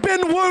that's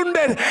been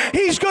wounded.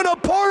 He's going to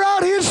pour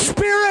out his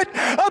spirit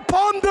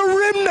upon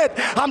the remnant.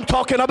 I'm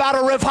talking about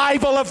a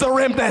revival of the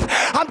remnant.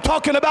 I'm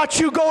talking about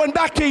you going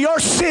back to your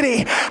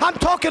city. I'm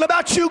talking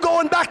about you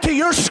going back to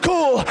your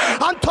school.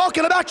 I'm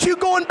talking about you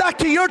going back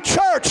to your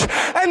church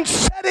and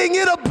setting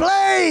it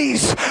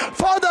ablaze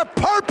for the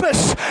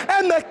purpose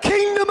and the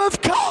kingdom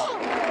of God.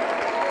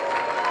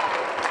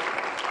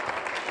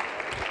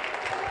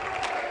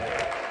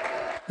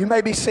 You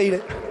may be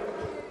seated.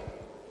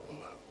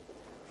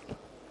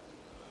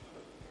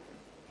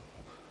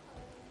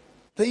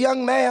 The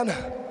young man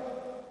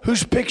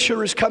whose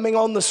picture is coming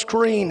on the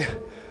screen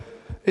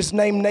is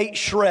named Nate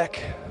Schreck.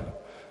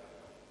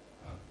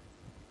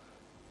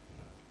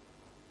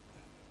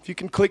 If you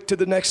can click to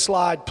the next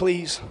slide,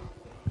 please.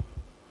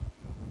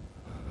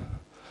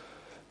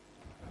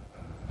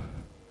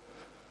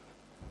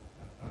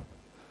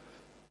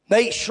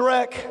 Nate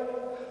Schreck,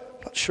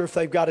 not sure if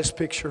they've got his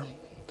picture.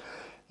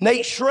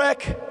 Nate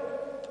Schreck,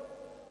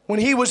 when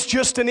he was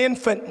just an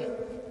infant,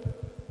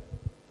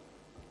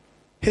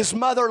 his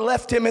mother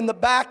left him in the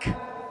back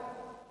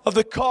of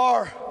the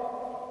car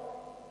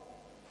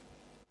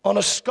on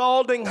a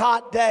scalding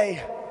hot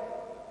day,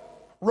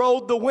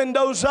 rolled the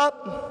windows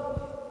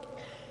up,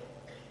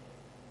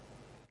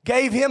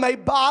 gave him a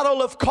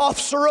bottle of cough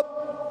syrup,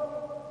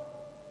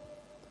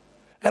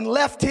 and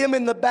left him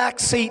in the back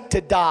seat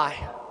to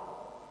die.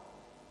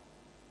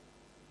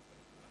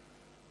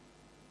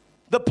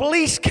 The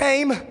police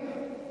came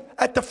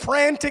at the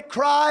frantic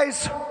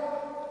cries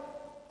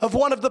of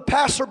one of the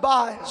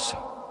passerbys,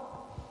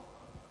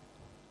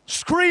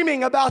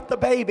 screaming about the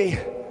baby.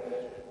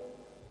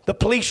 The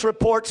police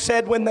report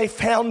said when they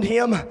found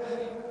him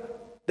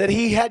that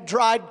he had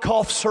dried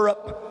cough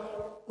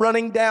syrup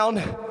running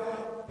down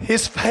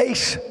his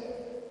face.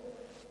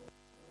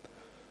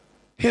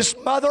 His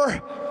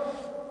mother,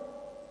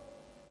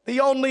 the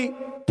only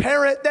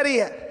parent that he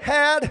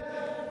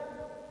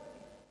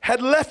had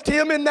left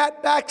him in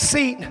that back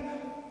seat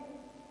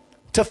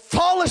to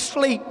fall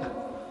asleep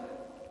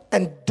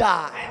and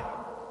die.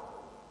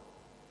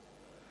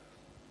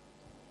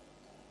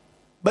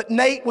 But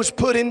Nate was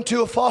put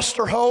into a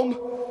foster home,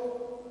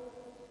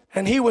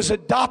 and he was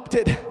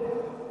adopted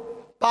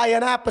by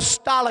an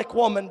apostolic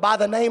woman by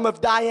the name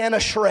of Diana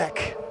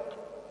Schreck.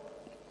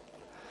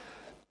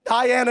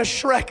 Diana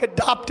Schreck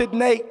adopted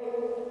Nate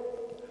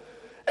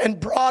and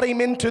brought him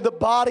into the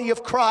body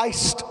of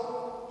Christ.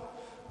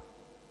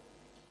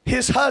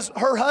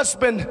 her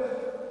husband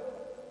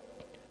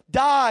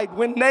died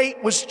when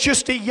Nate was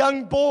just a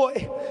young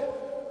boy.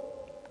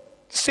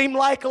 Seemed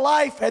like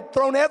life had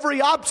thrown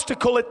every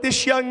obstacle at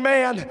this young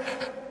man.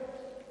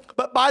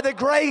 But by the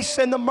grace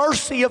and the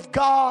mercy of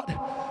God,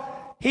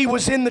 he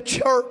was in the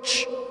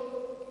church.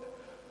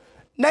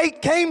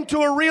 Nate came to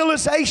a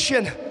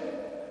realization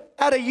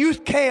at a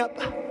youth camp,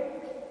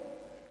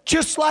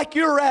 just like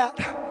you're at,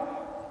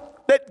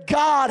 that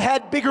God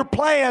had bigger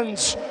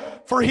plans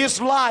for his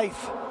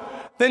life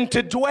than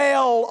to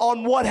dwell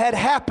on what had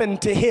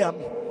happened to him.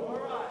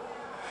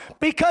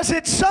 Because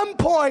at some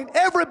point,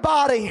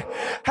 everybody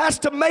has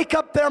to make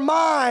up their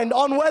mind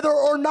on whether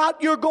or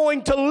not you're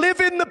going to live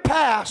in the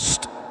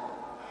past,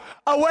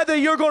 or whether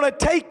you're going to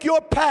take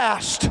your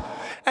past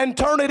and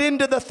turn it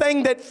into the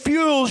thing that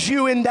fuels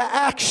you into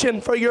action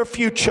for your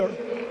future.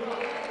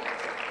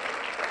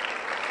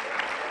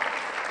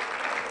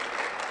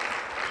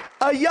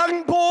 A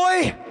young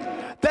boy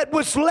that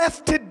was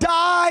left to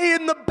die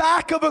in the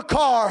back of a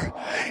car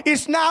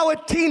is now a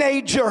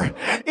teenager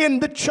in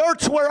the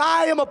church where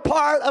I am a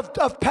part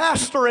of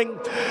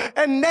pastoring.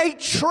 And Nate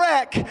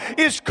Schreck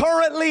is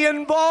currently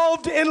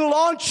involved in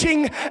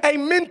launching a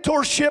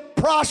mentorship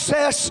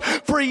process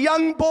for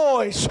young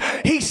boys.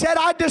 He said,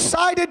 I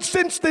decided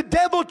since the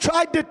devil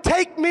tried to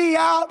take me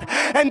out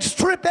and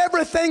strip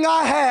everything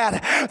I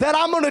had, that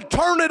I'm going to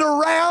turn it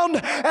around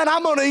and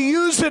I'm going to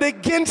use it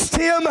against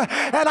him,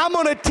 and I'm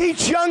going to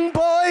teach young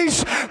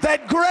boys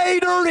that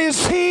greater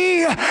is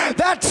he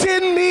that's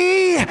in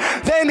me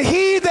than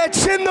he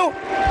that's in the...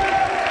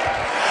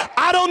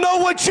 I don't know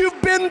what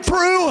you've been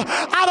through.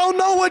 I don't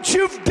know what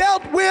you've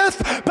dealt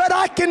with, but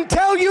I can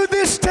tell you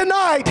this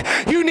tonight.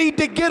 You need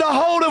to get a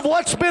hold of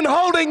what's been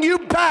holding you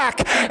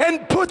back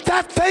and put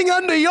that thing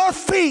under your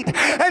feet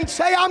and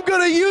say, I'm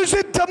going to use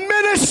it to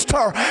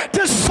minister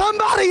to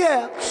somebody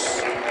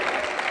else.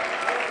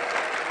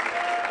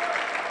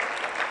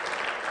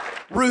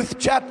 Ruth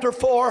chapter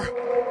 4,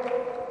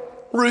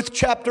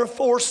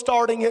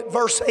 starting at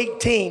verse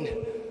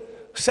 18,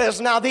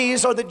 says, Now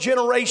these are the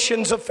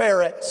generations of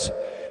Pharez.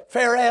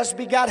 Pharez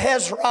begat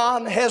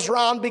Hezron,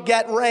 Hezron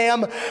begat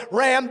Ram,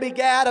 Ram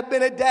begat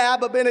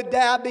Abinadab,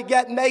 Abinadab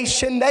begat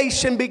Nahshon,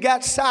 Nahshon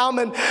begat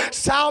Salmon,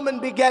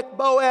 Salmon begat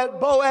Boaz,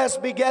 Boaz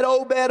begat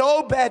Obed,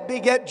 Obed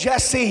begat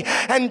Jesse,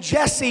 and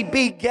Jesse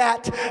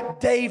begat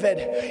David.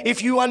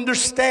 If you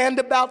understand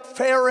about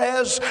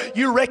Pharez,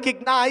 you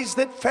recognize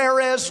that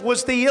Pharez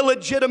was the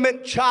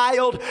illegitimate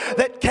child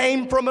that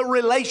came from a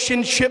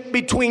relationship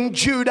between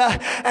Judah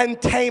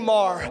and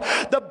Tamar.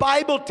 The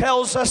Bible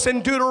tells us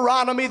in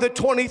Deuteronomy, the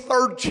 23rd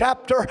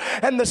chapter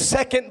and the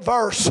 2nd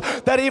verse,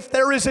 that if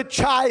there is a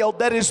child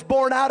that is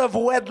born out of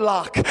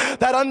wedlock,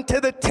 that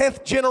unto the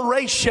 10th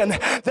generation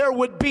there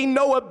would be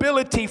no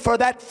ability for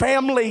that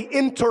family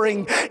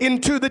entering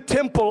into the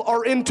temple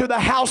or into the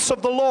house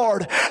of the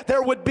Lord.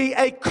 There would be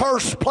a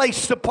curse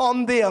placed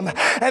upon them,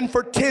 and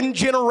for 10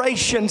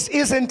 generations.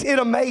 Isn't it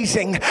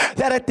amazing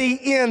that at the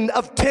end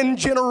of 10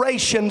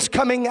 generations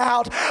coming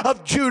out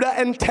of Judah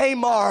and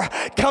Tamar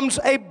comes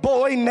a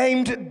boy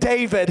named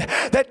David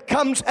that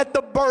comes at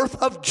the birth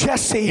of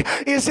Jesse?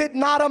 Is it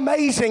not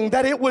amazing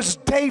that it was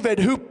David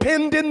who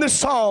penned in the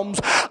Psalms,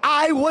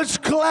 I was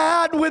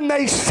glad when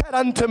they said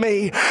unto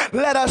me,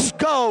 let us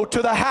go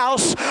to the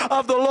house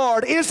of the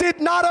Lord? Is it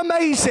not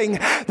amazing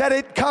that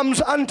it comes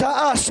unto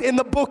us in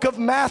the book of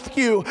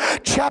Matthew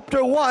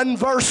chapter 1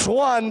 verse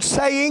 1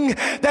 saying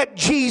that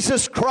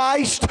Jesus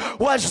Christ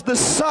was the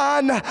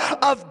son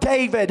of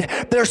David?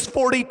 There's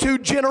 42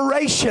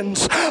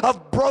 generations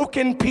of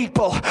broken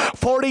people,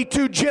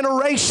 42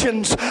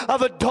 generations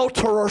of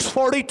adulterers,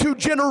 42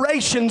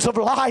 generations of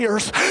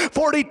liars,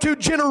 42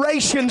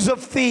 generations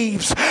of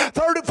thieves,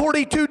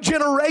 42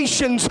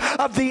 generations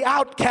of the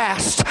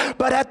outcast.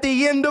 But at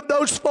the end of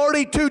those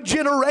 42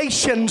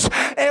 generations,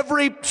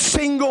 every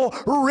single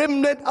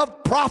remnant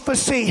of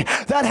prophecy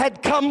that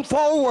had come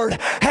forward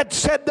had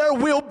said there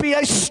will be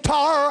a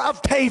star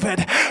of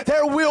David.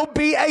 There will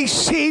be a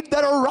seed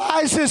that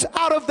arises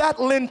out of that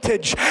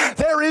lineage.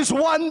 There is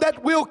one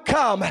that will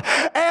come.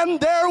 And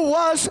there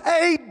was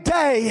a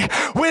day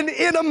when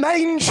in a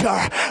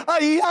manger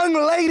a young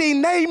lady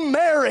named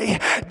Mary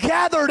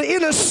gathered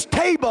in a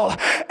stable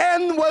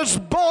and was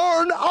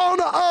born on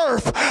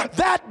earth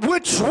that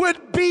which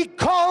would be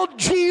called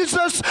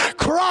Jesus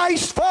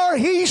Christ, for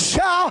he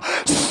shall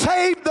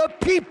save the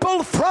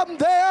people from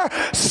their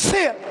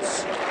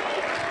sins.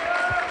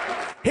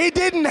 He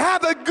didn't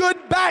have a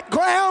good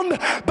background,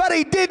 but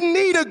he didn't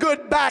need a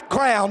good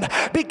background,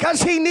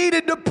 because he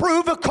needed to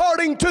prove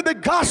according to the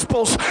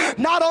Gospels,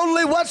 not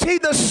only was he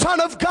the Son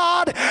of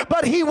God,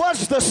 but he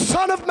was the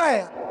Son of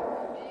Man.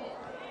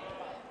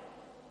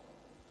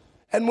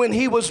 And when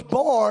he was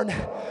born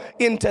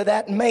into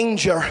that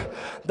manger,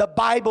 the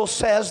Bible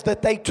says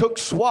that they took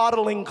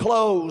swaddling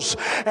clothes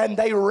and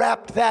they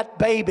wrapped that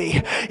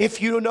baby.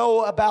 If you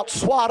know about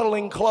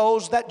swaddling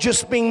clothes, that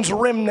just means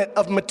remnant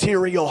of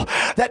material.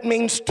 That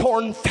means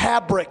torn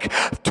fabric,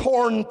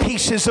 torn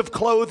pieces of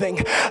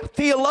clothing.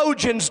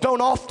 Theologians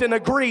don't often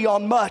agree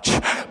on much,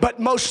 but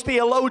most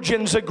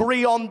theologians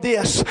agree on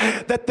this,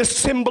 that the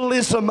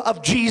symbolism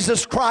of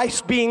Jesus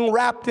Christ being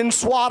wrapped in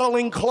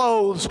swaddling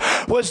clothes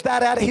was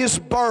that at his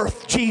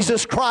birth,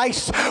 Jesus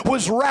Christ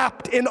was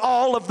wrapped in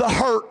all of the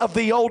hurt of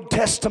the Old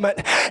Testament.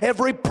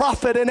 Every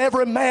prophet and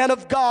every man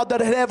of God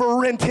that had ever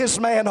rent his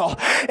mantle,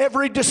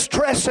 every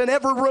distress and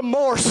every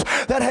remorse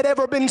that had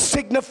ever been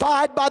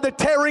signified by the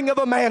tearing of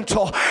a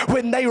mantle,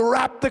 when they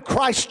wrapped the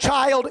Christ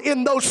child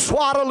in those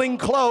swaddling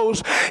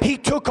clothes, he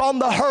took on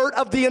the hurt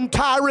of the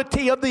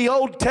entirety of the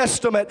Old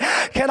Testament.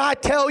 Can I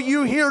tell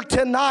you here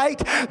tonight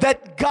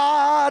that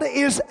God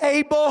is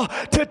able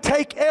to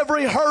take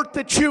every hurt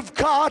that you've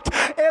got,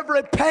 every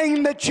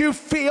pain that you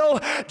feel.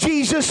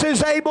 Jesus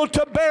is able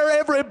to bear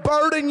every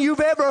burden you've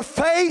ever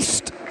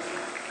faced.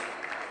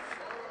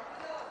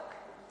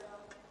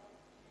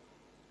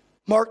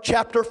 Mark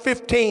chapter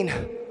 15,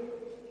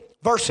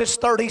 verses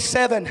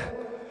 37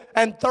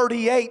 and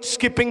 38,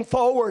 skipping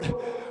forward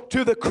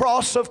to the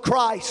cross of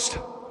Christ.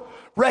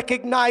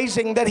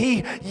 Recognizing that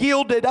he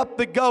yielded up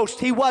the ghost.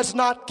 He was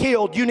not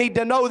killed. You need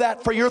to know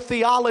that for your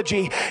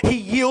theology. He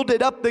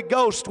yielded up the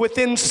ghost.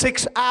 Within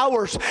 6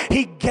 hours,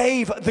 he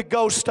gave the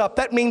ghost up.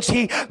 That means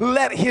he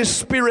let his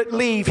spirit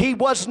leave. It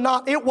was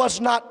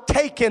not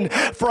taken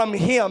from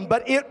him,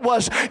 but it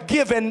was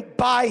given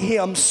by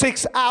him.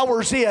 6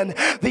 hours in,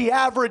 the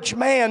average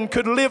man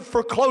could live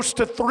for close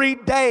to 3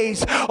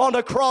 days on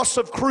a cross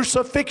of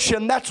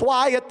crucifixion. That's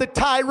why at the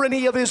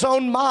tyranny of his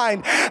own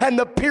mind and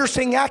the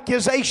piercing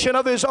accusation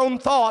of his own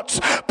thoughts,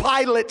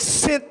 Pilate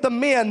sent the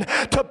men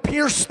to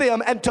pierce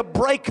them and to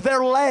break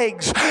their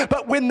legs.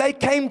 But when they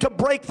came to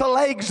break the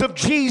legs of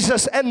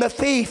Jesus and the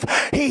thief,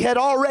 he had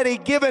already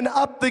given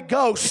up the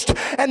ghost.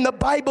 And the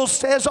Bible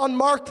says on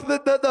Mark the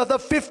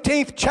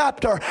 15th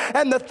chapter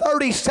and the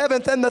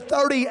 37th and the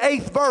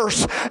 38th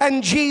verse,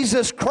 and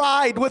Jesus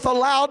cried with a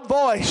loud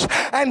voice,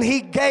 and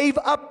he gave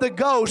up the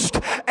ghost,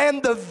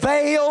 and the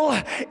veil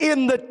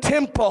in the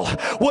temple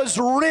was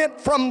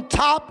rent from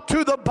top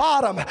to the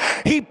bottom.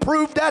 He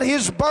proved at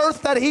his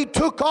birth that he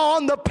took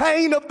on the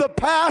pain of the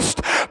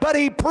past, but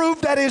he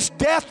proved at his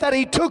death that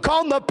he took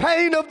on the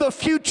pain of the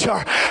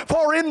future.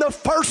 For in the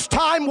first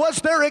time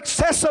was there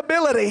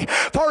accessibility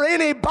for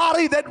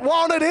anybody that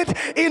wanted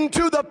it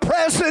into the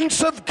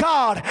presence of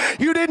God.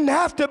 You didn't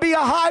have to be a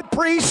high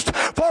priest,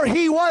 for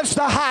he was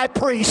the high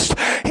priest.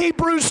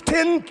 Hebrews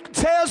 10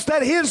 says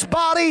that his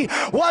body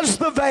was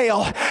the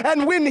veil,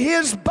 and when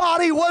his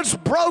body was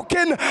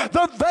broken,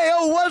 the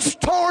veil was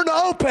torn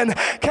open.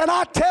 Can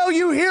I tell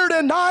you here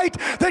tonight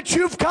that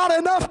you've got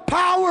enough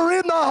power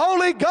in the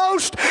Holy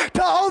Ghost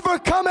to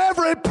overcome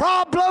every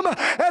problem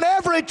and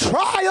every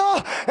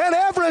trial and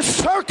every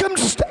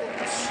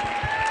circumstance?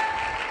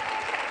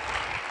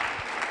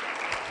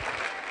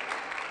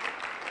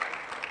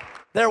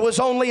 There was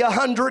only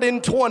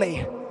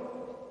 120,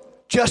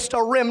 just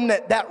a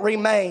remnant that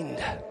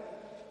remained.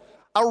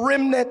 A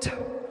remnant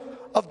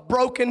of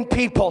broken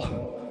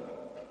people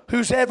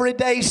whose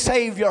everyday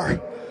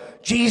Savior,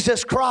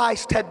 Jesus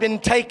Christ, had been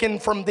taken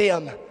from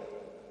them.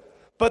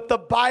 But the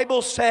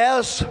Bible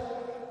says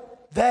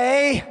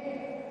they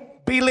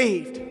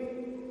believed.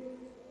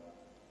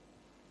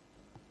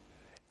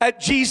 At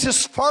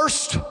Jesus'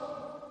 first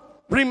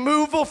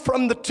removal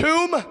from the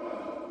tomb,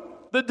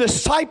 the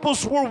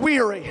disciples were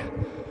weary.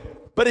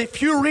 But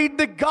if you read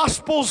the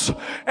Gospels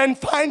and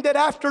find that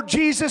after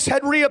Jesus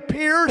had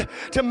reappeared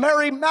to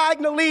Mary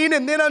Magdalene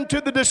and then unto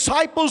the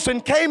disciples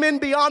and came in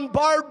beyond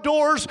barred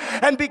doors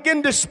and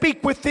began to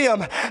speak with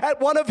them,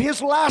 at one of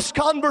his last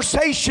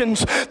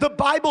conversations, the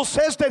Bible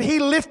says that he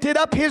lifted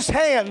up his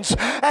hands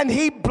and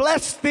he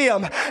blessed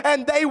them,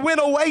 and they went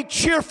away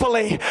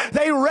cheerfully.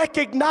 They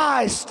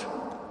recognized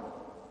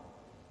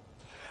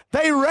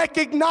the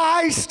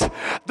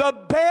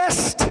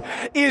best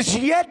is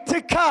yet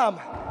to come.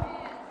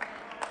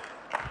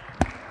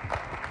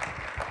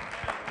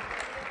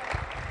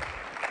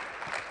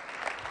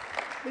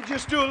 Let me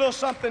just do a little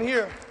something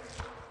here.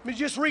 Let me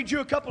just read you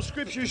a couple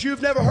scriptures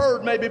you've never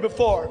heard maybe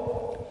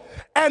before.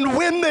 And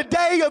when the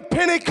day of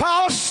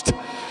Pentecost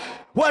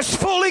was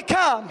fully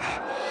come,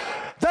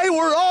 they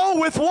were all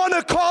with one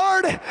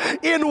accord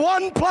in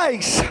one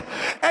place.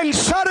 And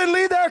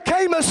suddenly there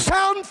came a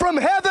sound from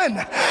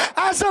heaven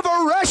as of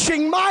a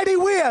rushing mighty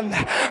wind,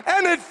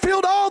 and it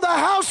filled all the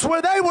house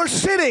where they were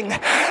sitting.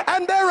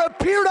 And there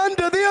appeared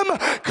unto them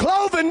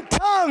cloven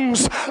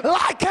tongues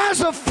like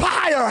as of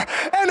fire,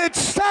 and it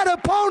sat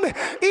upon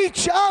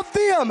each of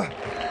them.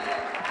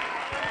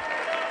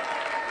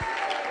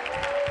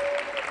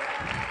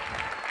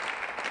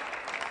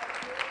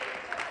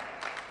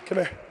 Come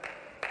here.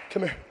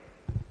 Come here.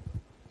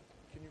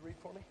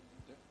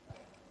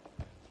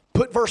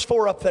 Put verse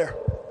 4 up there.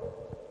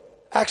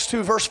 Acts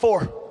 2, verse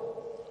 4.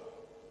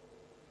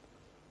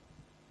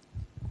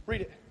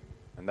 Read it.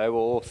 And they were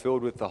all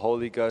filled with the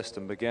Holy Ghost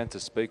and began to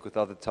speak with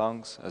other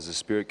tongues as the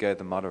Spirit gave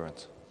them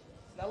utterance.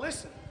 Now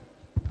listen.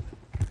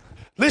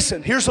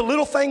 Listen, here's a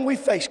little thing we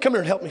face. Come here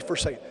and help me for a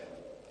second.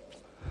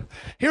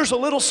 Here's a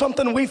little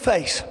something we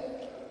face.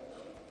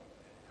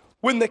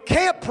 When the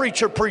camp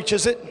preacher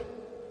preaches it,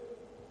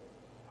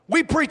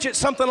 we preach it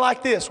something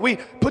like this. We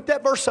put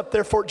that verse up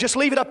there just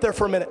leave it up there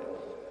for a minute.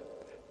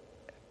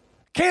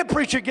 Camp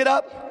preacher get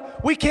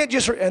up. We can't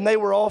just, and they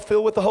were all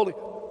filled with the Holy.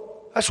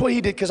 That's what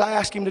he did because I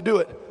asked him to do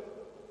it.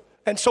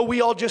 And so we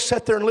all just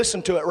sat there and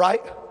listened to it,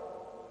 right?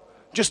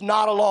 Just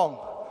nod along.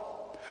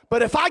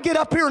 But if I get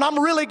up here and I'm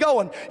really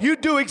going, you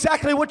do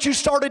exactly what you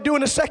started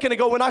doing a second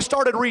ago when I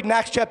started reading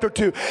Acts chapter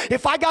 2.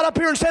 If I got up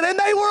here and said, and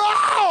they were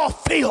all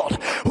filled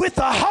with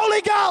the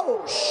Holy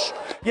Ghost.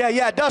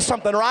 Yeah, it does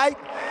something, right?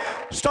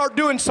 Start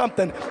doing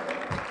something.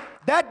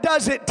 That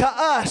does it to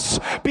us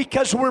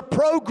because we're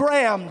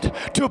programmed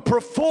to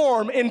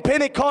perform in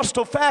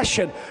Pentecostal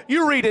fashion.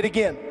 You read it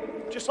again,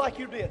 just like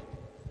you did.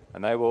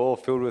 And they were all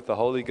filled with the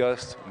Holy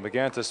Ghost and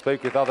began to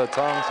speak with other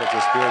tongues as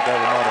the Spirit gave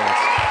them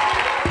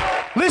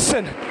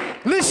utterance.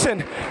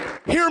 Listen,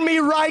 hear me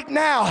right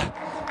now.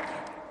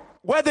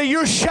 Whether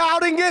you're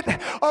shouting it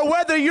or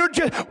whether you're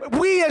just,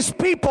 we as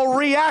people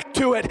react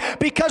to it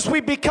because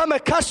we become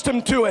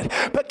accustomed to it.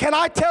 But can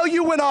I tell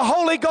you, when a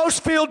Holy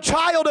Ghost-filled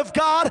child of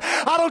God,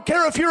 I don't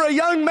care if you're a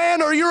young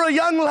man or you're a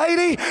young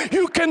lady,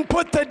 you can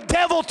put the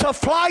devil to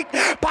flight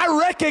by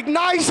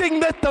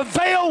recognizing that the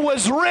veil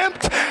was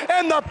rent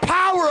and the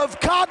power of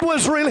God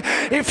was really.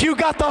 If you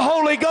got the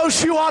Holy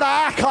Ghost, you ought to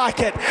act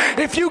like it.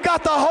 If you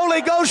got the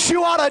Holy Ghost,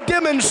 you ought to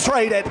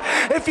demonstrate it.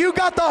 If you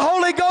got the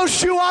Holy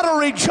Ghost, you ought to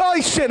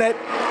rejoice in it.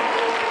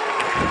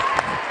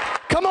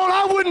 Come on,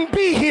 I wouldn't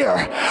be here.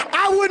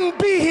 I wouldn't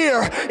be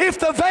here if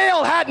the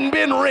veil hadn't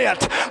been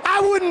rent.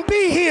 I wouldn't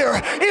be here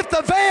if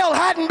the veil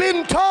hadn't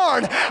been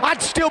torn.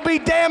 I'd still be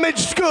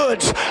damaged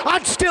goods.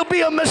 I'd still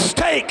be a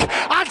mistake.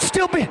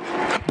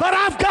 But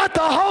I've got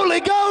the Holy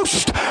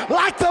Ghost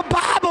like the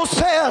Bible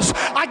says.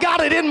 I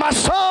got it in my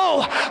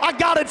soul. I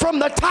got it from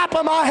the top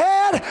of my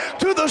head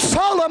to the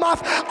sole of my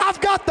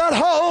I've got that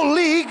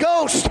Holy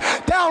Ghost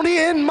down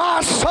in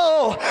my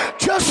soul,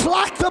 just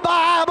like the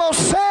Bible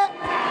said.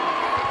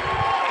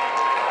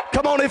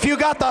 Come on, if you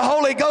got the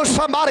Holy Ghost,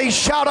 somebody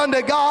shout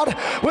unto God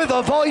with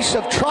a voice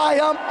of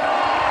triumph.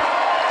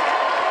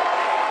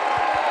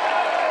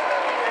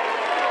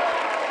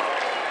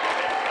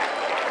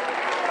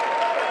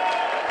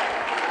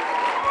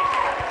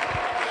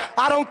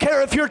 I don't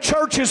care if your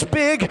church is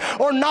big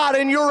or not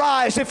in your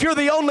eyes. If you're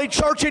the only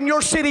church in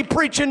your city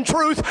preaching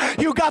truth,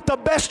 you got the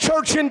best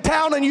church in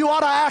town and you ought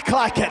to act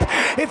like it.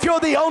 If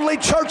you're the only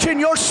church in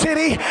your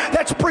city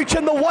that's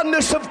preaching the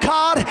oneness of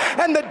God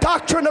and the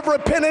doctrine of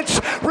repentance,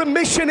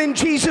 remission in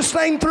Jesus'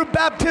 name through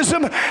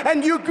baptism,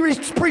 and you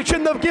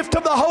preaching the gift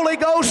of the Holy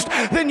Ghost,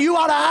 then you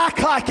ought to act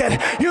like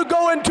it. You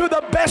go into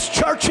the best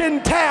church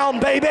in town,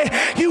 baby.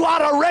 You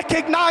ought to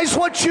recognize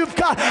what you've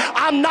got.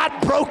 I'm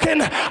not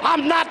broken.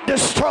 I'm not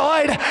destroyed.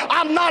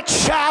 I'm not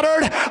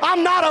shattered.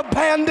 I'm not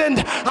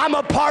abandoned. I'm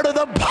a part of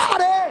the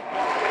body.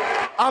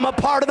 I'm a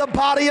part of the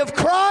body of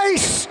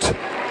Christ.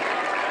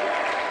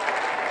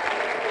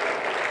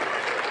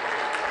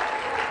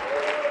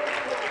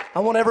 I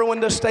want everyone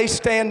to stay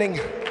standing,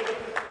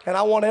 and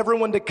I want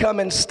everyone to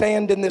come and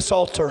stand in this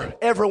altar.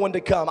 Everyone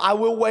to come. I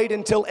will wait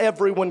until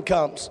everyone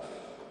comes.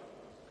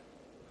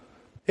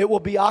 It will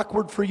be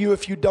awkward for you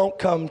if you don't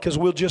come because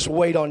we'll just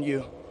wait on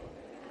you.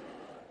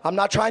 I'm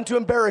not trying to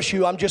embarrass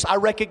you. I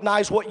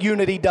recognize what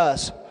unity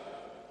does.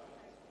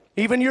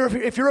 Even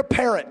if you're a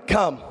parent,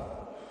 come.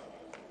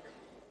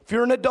 If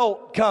you're an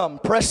adult, come.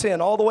 Press in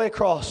all the way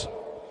across.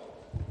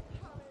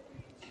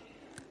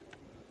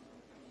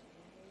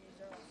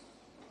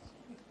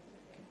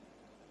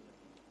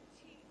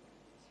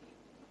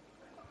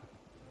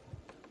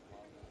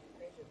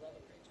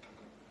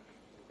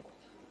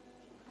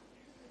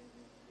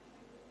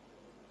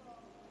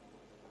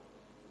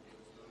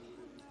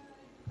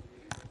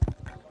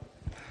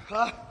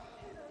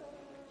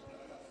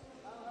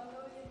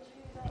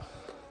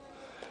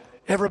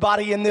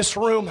 Everybody in this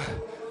room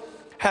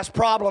has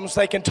problems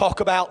they can talk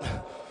about.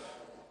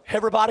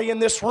 Everybody in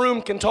this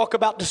room can talk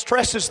about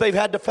distresses they've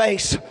had to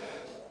face.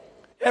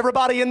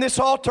 Everybody in this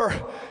altar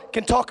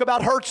can talk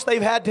about hurts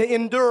they've had to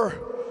endure.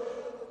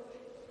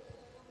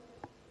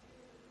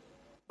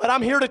 But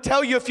I'm here to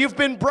tell you, if you've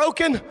been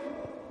broken,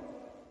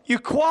 you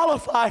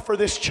qualify for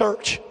this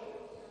church.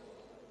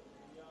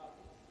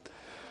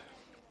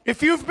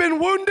 If you've been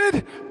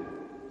wounded,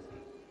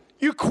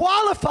 you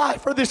qualify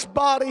for this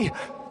body.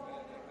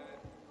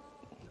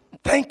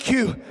 Thank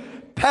you,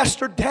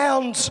 Pastor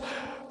Downs,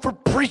 for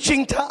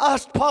preaching to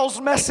us Paul's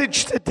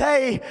message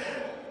today.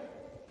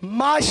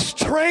 My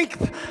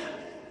strength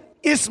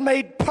is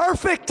made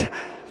perfect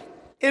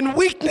in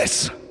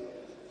weakness.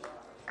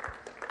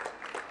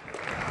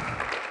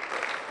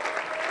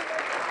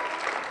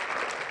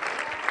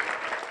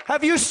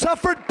 Have you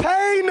suffered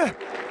pain?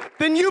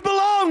 Then you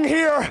belong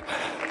here.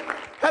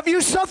 Have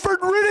you suffered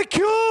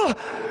ridicule?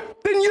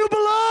 Then you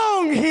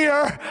belong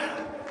here.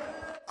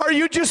 Are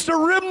you just a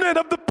remnant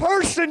of the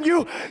person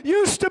you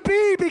used to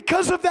be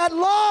because of that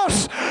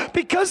loss,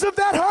 because of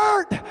that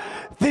hurt?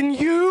 Then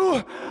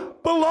you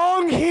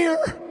belong here.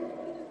 I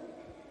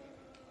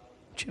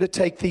want you to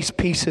take these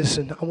pieces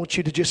and I want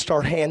you to just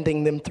start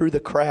handing them through the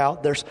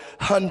crowd. There's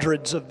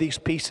hundreds of these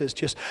pieces.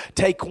 Just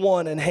take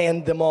one and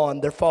hand them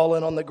on. They're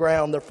falling on the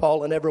ground. They're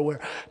falling everywhere.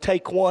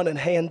 Take one and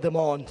hand them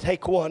on.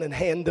 Take one and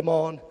hand them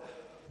on.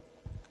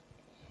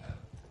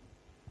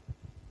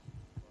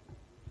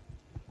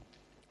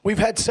 We've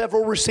had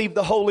several receive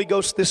the Holy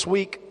Ghost this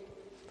week,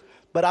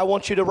 but I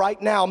want you to right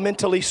now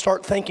mentally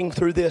start thinking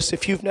through this.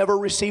 If you've never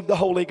received the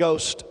Holy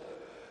Ghost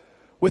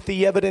with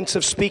the evidence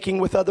of speaking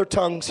with other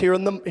tongues, here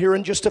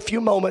in just a few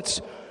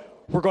moments,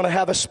 we're going to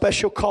have a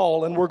special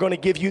call and we're going to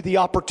give you the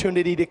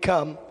opportunity to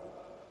come.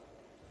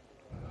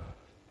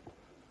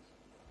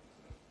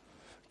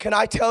 Can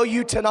I tell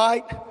you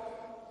tonight,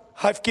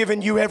 I've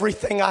given you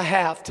everything I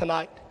have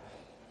tonight.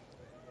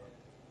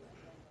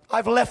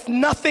 I've left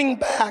nothing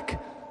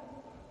back.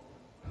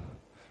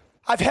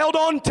 I've held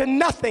on to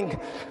nothing.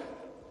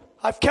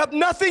 I've kept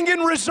nothing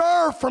in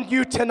reserve from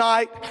you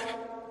tonight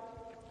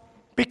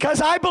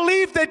because I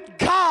believe that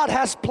God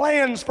has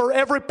plans for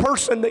every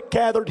person that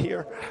gathered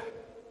here.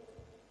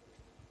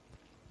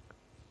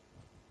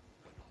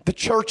 The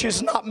church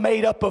is not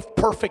made up of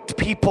perfect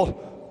people.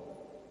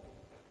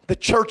 The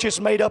church is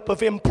made up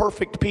of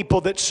imperfect people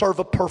that serve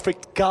a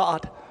perfect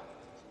God.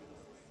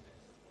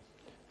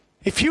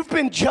 If you've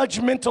been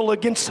judgmental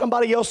against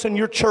somebody else in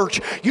your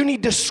church, you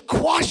need to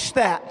squash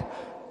that.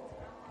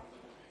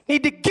 You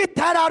need to get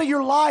that out of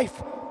your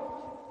life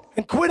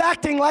and quit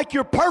acting like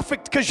you're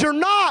perfect, because you're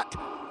not.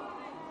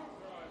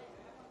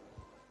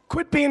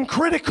 Quit being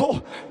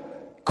critical.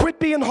 Quit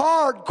being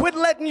hard. Quit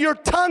letting your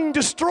tongue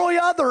destroy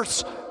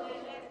others.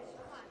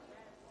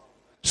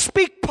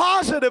 Speak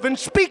positive and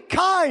speak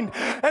kind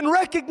and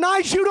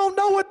recognize you don't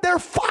know what they're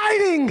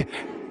fighting.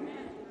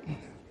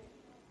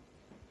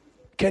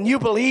 Can you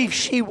believe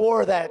she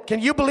wore that? Can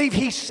you believe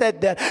he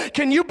said that?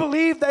 Can you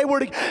believe they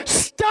were to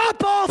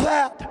stop all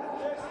that?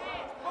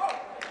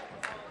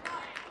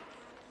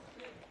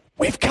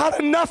 We've got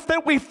enough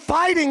that we're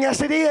fighting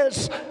as it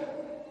is. I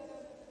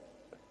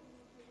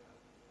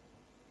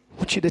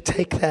want you to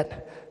take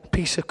that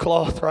piece of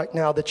cloth right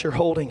now that you're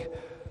holding.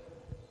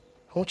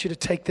 I want you to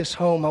take this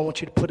home. I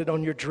want you to put it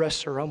on your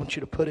dresser. I want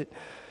you to put it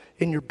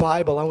in your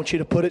Bible. I want you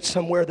to put it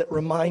somewhere that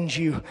reminds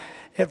you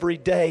every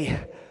day,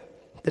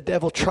 the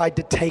devil tried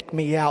to take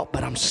me out,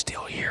 but I'm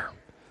still here.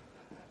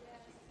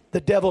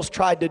 The devil's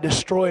tried to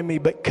destroy me,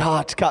 but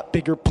God's got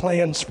bigger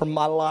plans for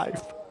my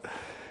life.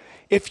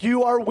 If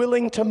you are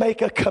willing to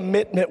make a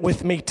commitment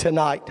with me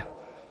tonight,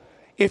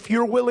 if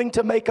you're willing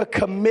to make a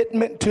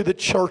commitment to the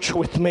church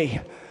with me,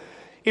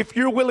 if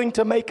you're willing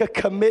to make a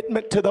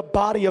commitment to the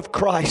body of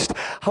Christ,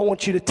 I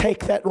want you to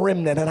take that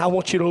remnant and I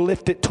want you to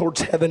lift it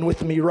towards heaven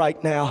with me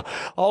right now,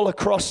 all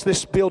across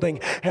this building.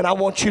 And I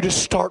want you to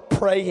start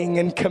praying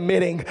and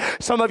committing.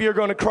 Some of you are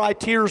going to cry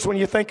tears when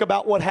you think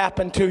about what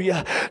happened to you.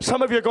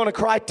 Some of you are going to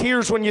cry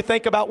tears when you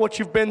think about what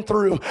you've been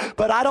through.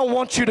 But I don't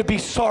want you to be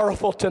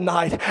sorrowful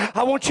tonight.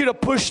 I want you to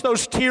push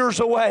those tears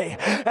away.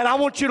 And I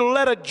want you to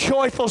let a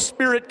joyful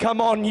spirit come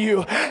on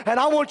you. And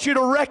I want you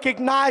to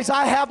recognize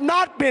I have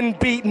not been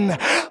beaten.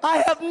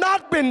 I have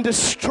not been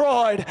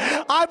destroyed.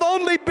 I've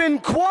only been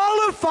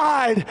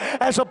qualified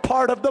as a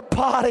part of the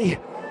body.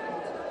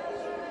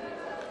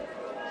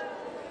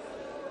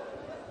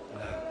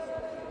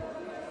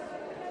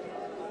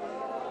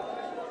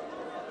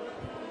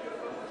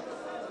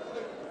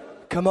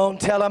 Come on,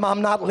 tell him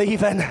I'm not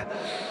leaving.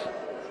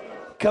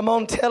 Come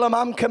on, tell him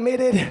I'm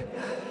committed.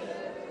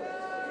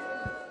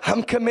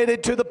 I'm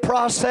committed to the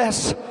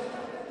process.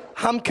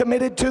 I'm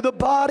committed to the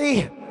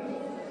body.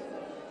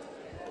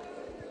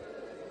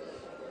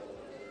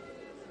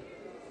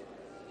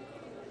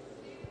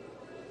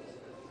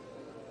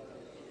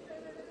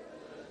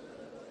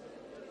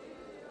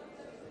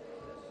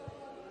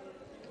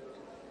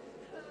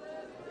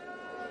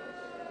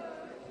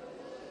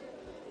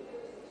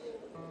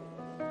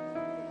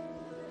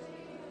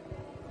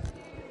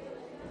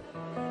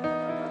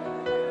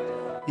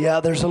 Yeah,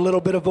 there's a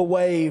little bit of a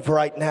wave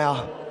right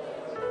now.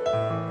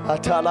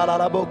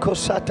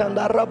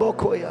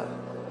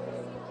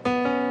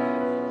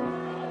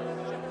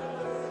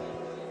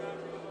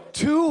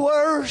 To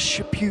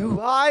worship you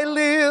I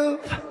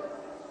live.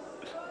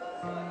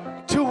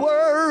 To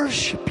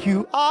worship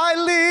you I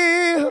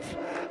live.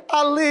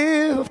 I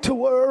live to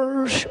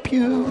worship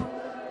you.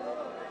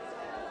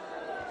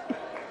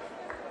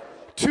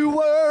 To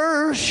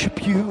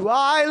worship you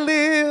I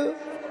live.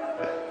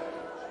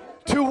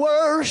 To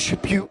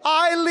worship you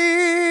I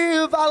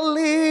live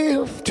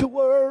to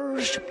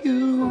worship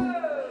you.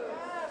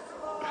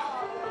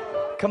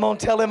 Come on,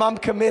 tell him I'm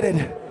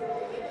committed.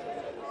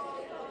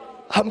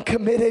 I'm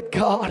committed,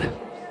 God.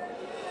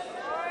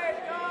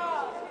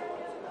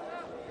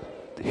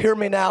 Hear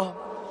me now.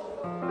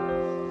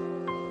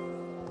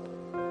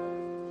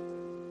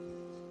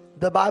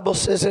 The Bible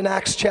says in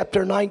Acts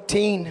chapter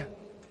 19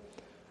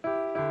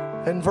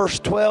 and verse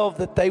 12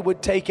 that they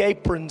would take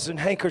aprons and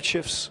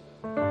handkerchiefs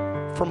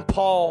from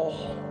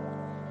Paul.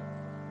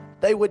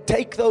 They would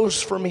take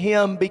those from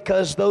him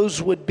because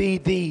those would be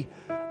the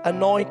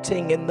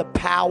anointing and the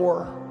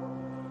power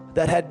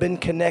that had been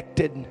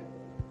connected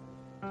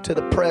to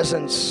the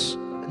presence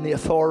and the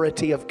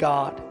authority of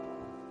God.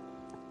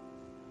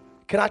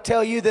 Can I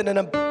tell you that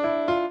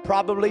in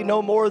probably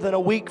no more than a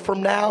week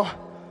from now,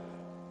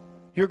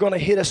 you're going to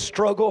hit a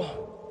struggle,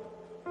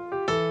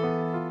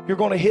 you're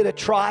going to hit a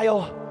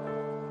trial,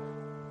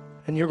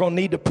 and you're going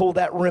to need to pull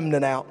that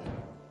remnant out.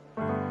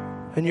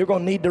 And you're going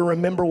to need to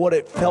remember what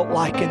it felt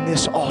like in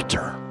this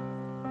altar.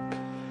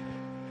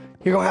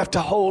 You're going to have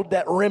to hold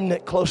that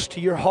remnant close to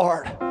your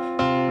heart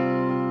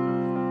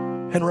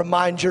and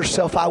remind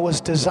yourself, I was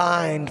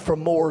designed for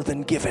more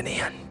than giving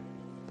in.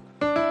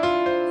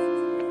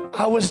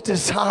 I was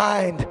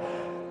designed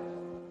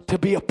to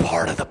be a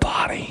part of the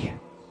body.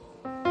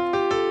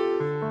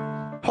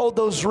 Hold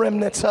those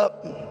remnants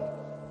up.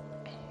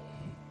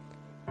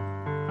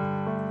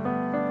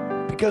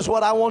 Because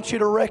what I want you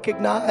to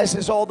recognize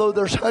is, although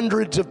there's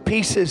hundreds of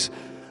pieces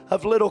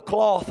of little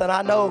cloth, and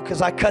I know because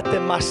I cut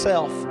them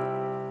myself,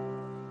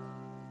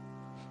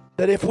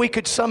 that if we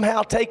could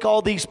somehow take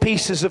all these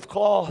pieces of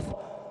cloth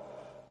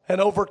and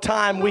over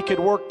time we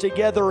could work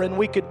together and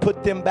we could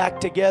put them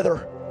back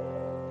together,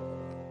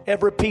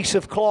 every piece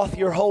of cloth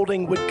you're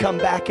holding would come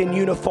back in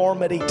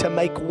uniformity to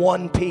make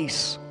one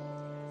piece.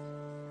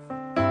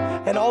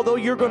 And although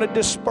you're going to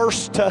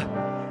disperse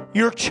to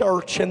your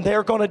church and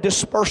they're going to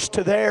disperse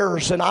to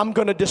theirs and I'm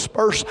going to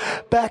disperse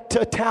back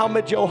to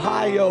Talmadge,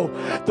 Ohio,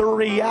 the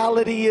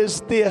reality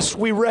is this: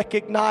 we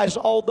recognize,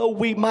 although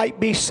we might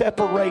be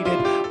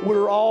separated,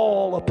 we're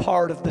all a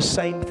part of the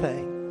same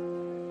thing.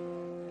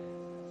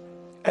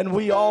 And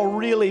we all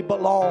really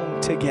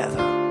belong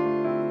together.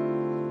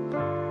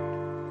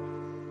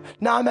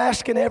 Now I'm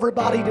asking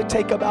everybody to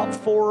take about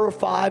 4 or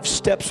 5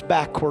 steps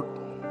backward.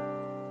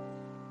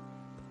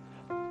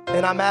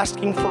 And I'm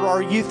asking for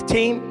our youth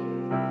team,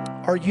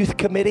 our youth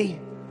committee,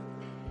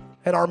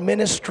 and our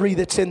ministry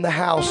that's in the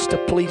house to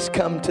please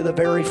come to the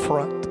very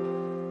front.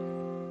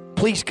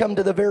 Please come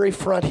to the very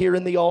front here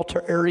in the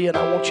altar area, and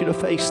I want you to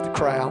face the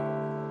crowd.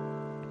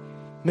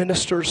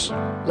 Ministers,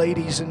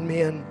 ladies and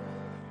men,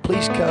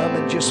 please come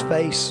and just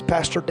face.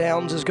 Pastor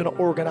Downs is going to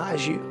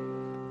organize you.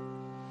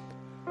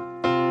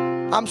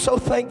 I'm so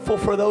thankful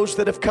for those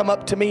that have come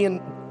up to me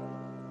and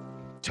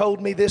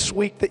told me this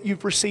week that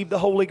you've received the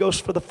Holy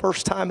Ghost for the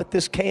first time at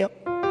this camp.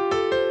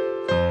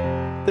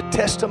 The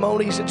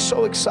testimonies, it's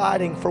so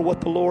exciting for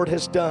what the Lord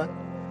has done.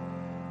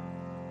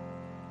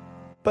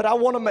 But I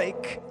want to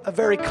make a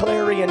very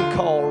clarion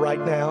call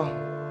right now.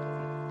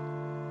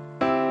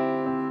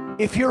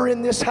 If you're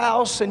in this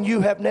house and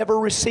you have never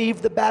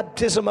received the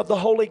baptism of the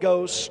Holy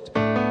Ghost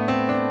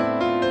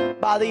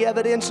by the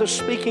evidence of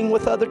speaking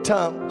with other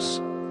tongues,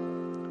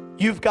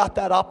 you've got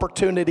that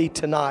opportunity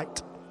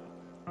tonight.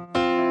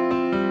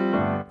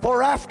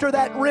 For after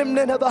that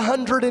remnant of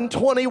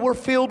 120 were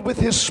filled with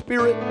His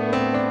Spirit,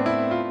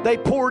 they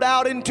poured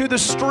out into the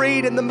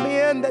street, and the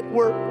men that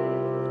were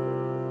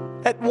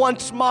at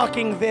once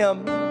mocking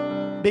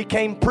them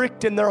became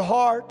pricked in their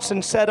hearts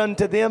and said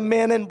unto them,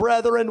 Men and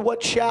brethren,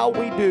 what shall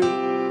we do?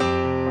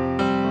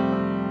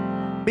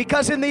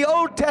 Because in the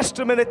Old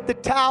Testament at the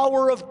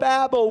Tower of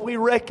Babel, we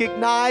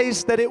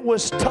recognize that it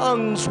was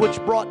tongues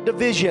which brought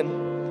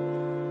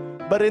division.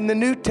 But in the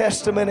New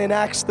Testament, in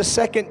Acts the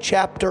 2nd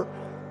chapter,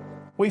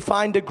 we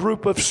find a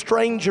group of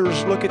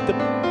strangers look at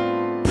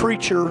the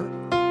preacher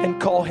and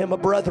call him a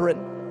brethren.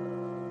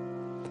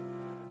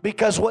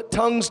 Because what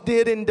tongues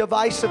did in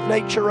divisive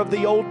nature of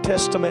the Old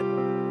Testament,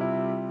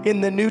 in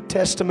the New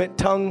Testament,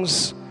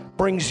 tongues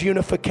brings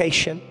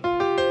unification.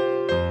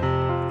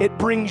 It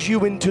brings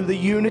you into the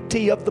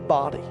unity of the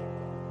body.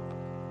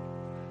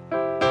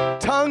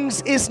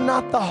 Tongues is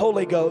not the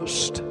Holy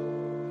Ghost,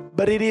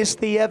 but it is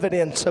the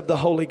evidence of the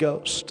Holy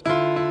Ghost.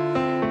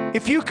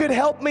 If you could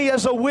help me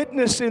as a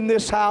witness in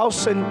this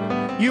house, and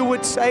you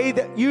would say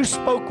that you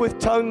spoke with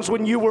tongues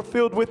when you were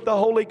filled with the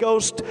Holy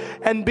Ghost,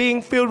 and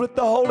being filled with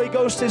the Holy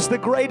Ghost is the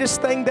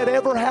greatest thing that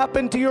ever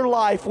happened to your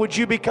life, would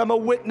you become a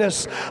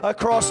witness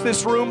across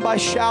this room by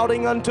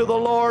shouting unto the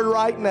Lord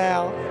right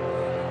now?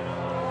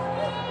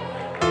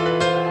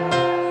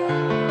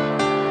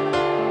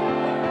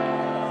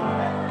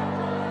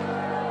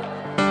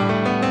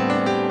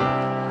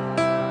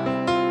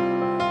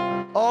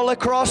 All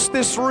across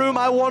this room,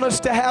 I want us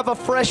to have a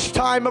fresh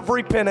time of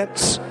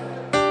repentance.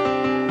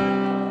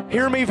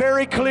 Hear me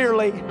very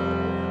clearly.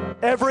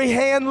 Every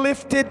hand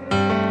lifted,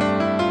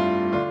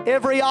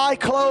 every eye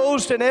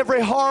closed, and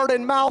every heart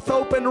and mouth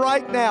open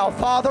right now.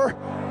 Father,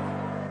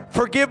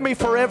 forgive me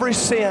for every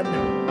sin.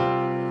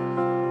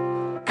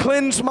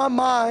 Cleanse my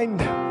mind.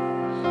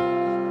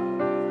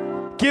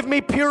 Give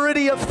me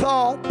purity of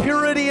thought,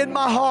 purity in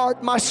my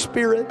heart, my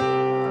spirit.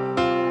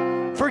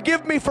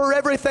 Forgive me for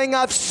everything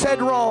I've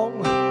said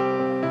wrong.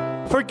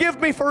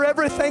 Forgive me for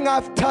everything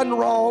I've done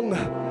wrong.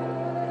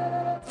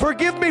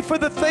 Forgive me for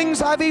the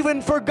things I've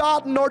even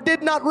forgotten or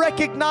did not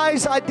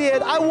recognize I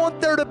did. I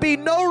want there to be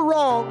no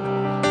wrong.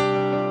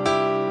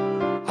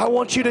 I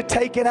want you to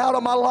take it out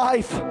of my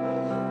life.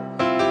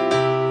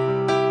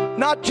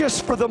 not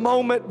just for the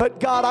moment, but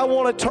God, I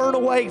want to turn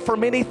away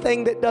from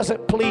anything that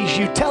doesn't please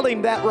you. Tell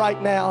him that right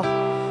now.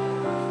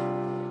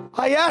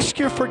 I ask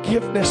your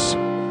forgiveness.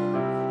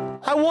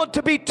 I want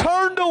to be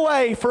turned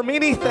away from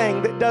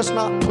anything that does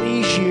not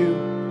please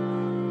you.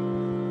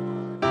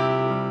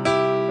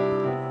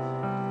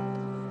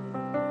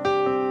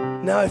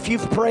 Now, if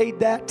you've prayed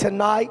that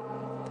tonight,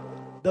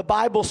 the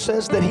Bible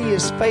says that he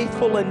is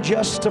faithful and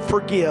just to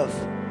forgive.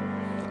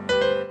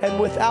 And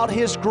without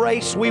his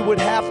grace, we would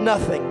have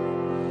nothing.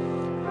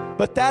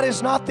 But that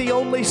is not the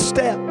only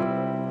step.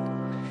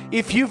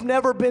 If you've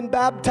never been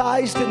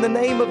baptized in the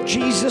name of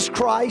Jesus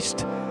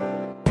Christ,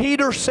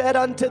 Peter said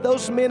unto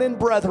those men and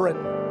brethren,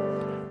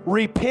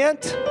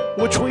 repent,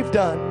 which we've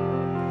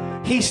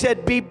done. He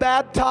said, be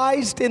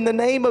baptized in the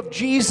name of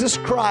Jesus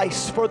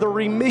Christ for the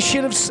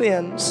remission of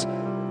sins.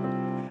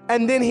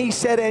 And then he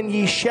said, and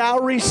ye shall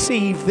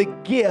receive the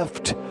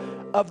gift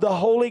of the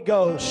Holy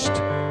Ghost.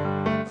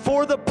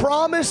 For the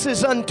promise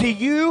is unto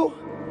you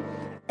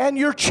and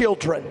your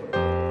children,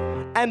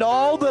 and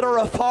all that are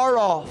afar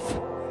off,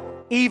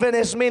 even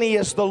as many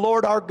as the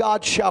Lord our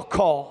God shall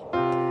call.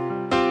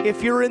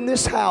 If you're in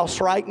this house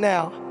right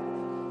now,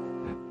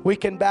 we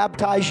can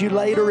baptize you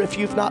later if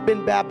you've not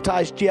been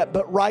baptized yet.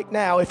 But right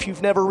now, if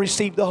you've never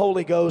received the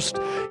Holy Ghost,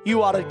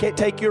 you ought to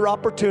take your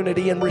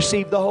opportunity and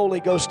receive the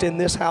Holy Ghost in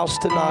this house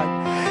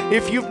tonight.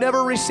 If you've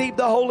never received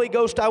the Holy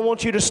Ghost, I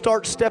want you to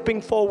start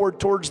stepping forward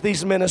towards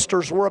these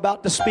ministers. We're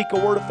about to speak a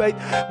word of faith.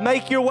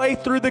 Make your way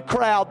through the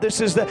crowd.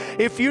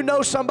 If you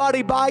know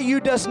somebody by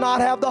you does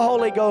not have the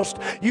Holy Ghost,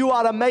 you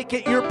ought to make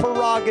it your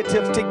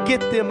prerogative to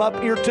get them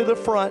up here to the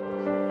front.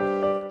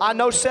 I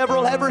know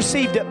several have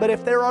received it, but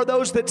if there are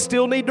those that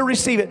still need to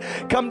receive it,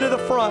 come to the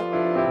front.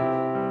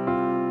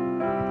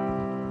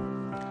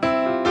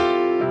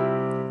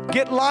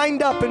 Get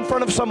lined up in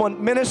front of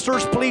someone.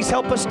 Ministers, please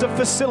help us to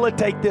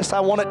facilitate this. I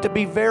want it to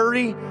be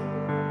very,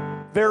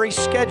 very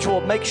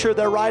scheduled. Make sure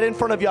they're right in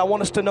front of you. I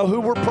want us to know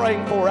who we're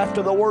praying for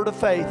after the word of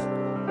faith.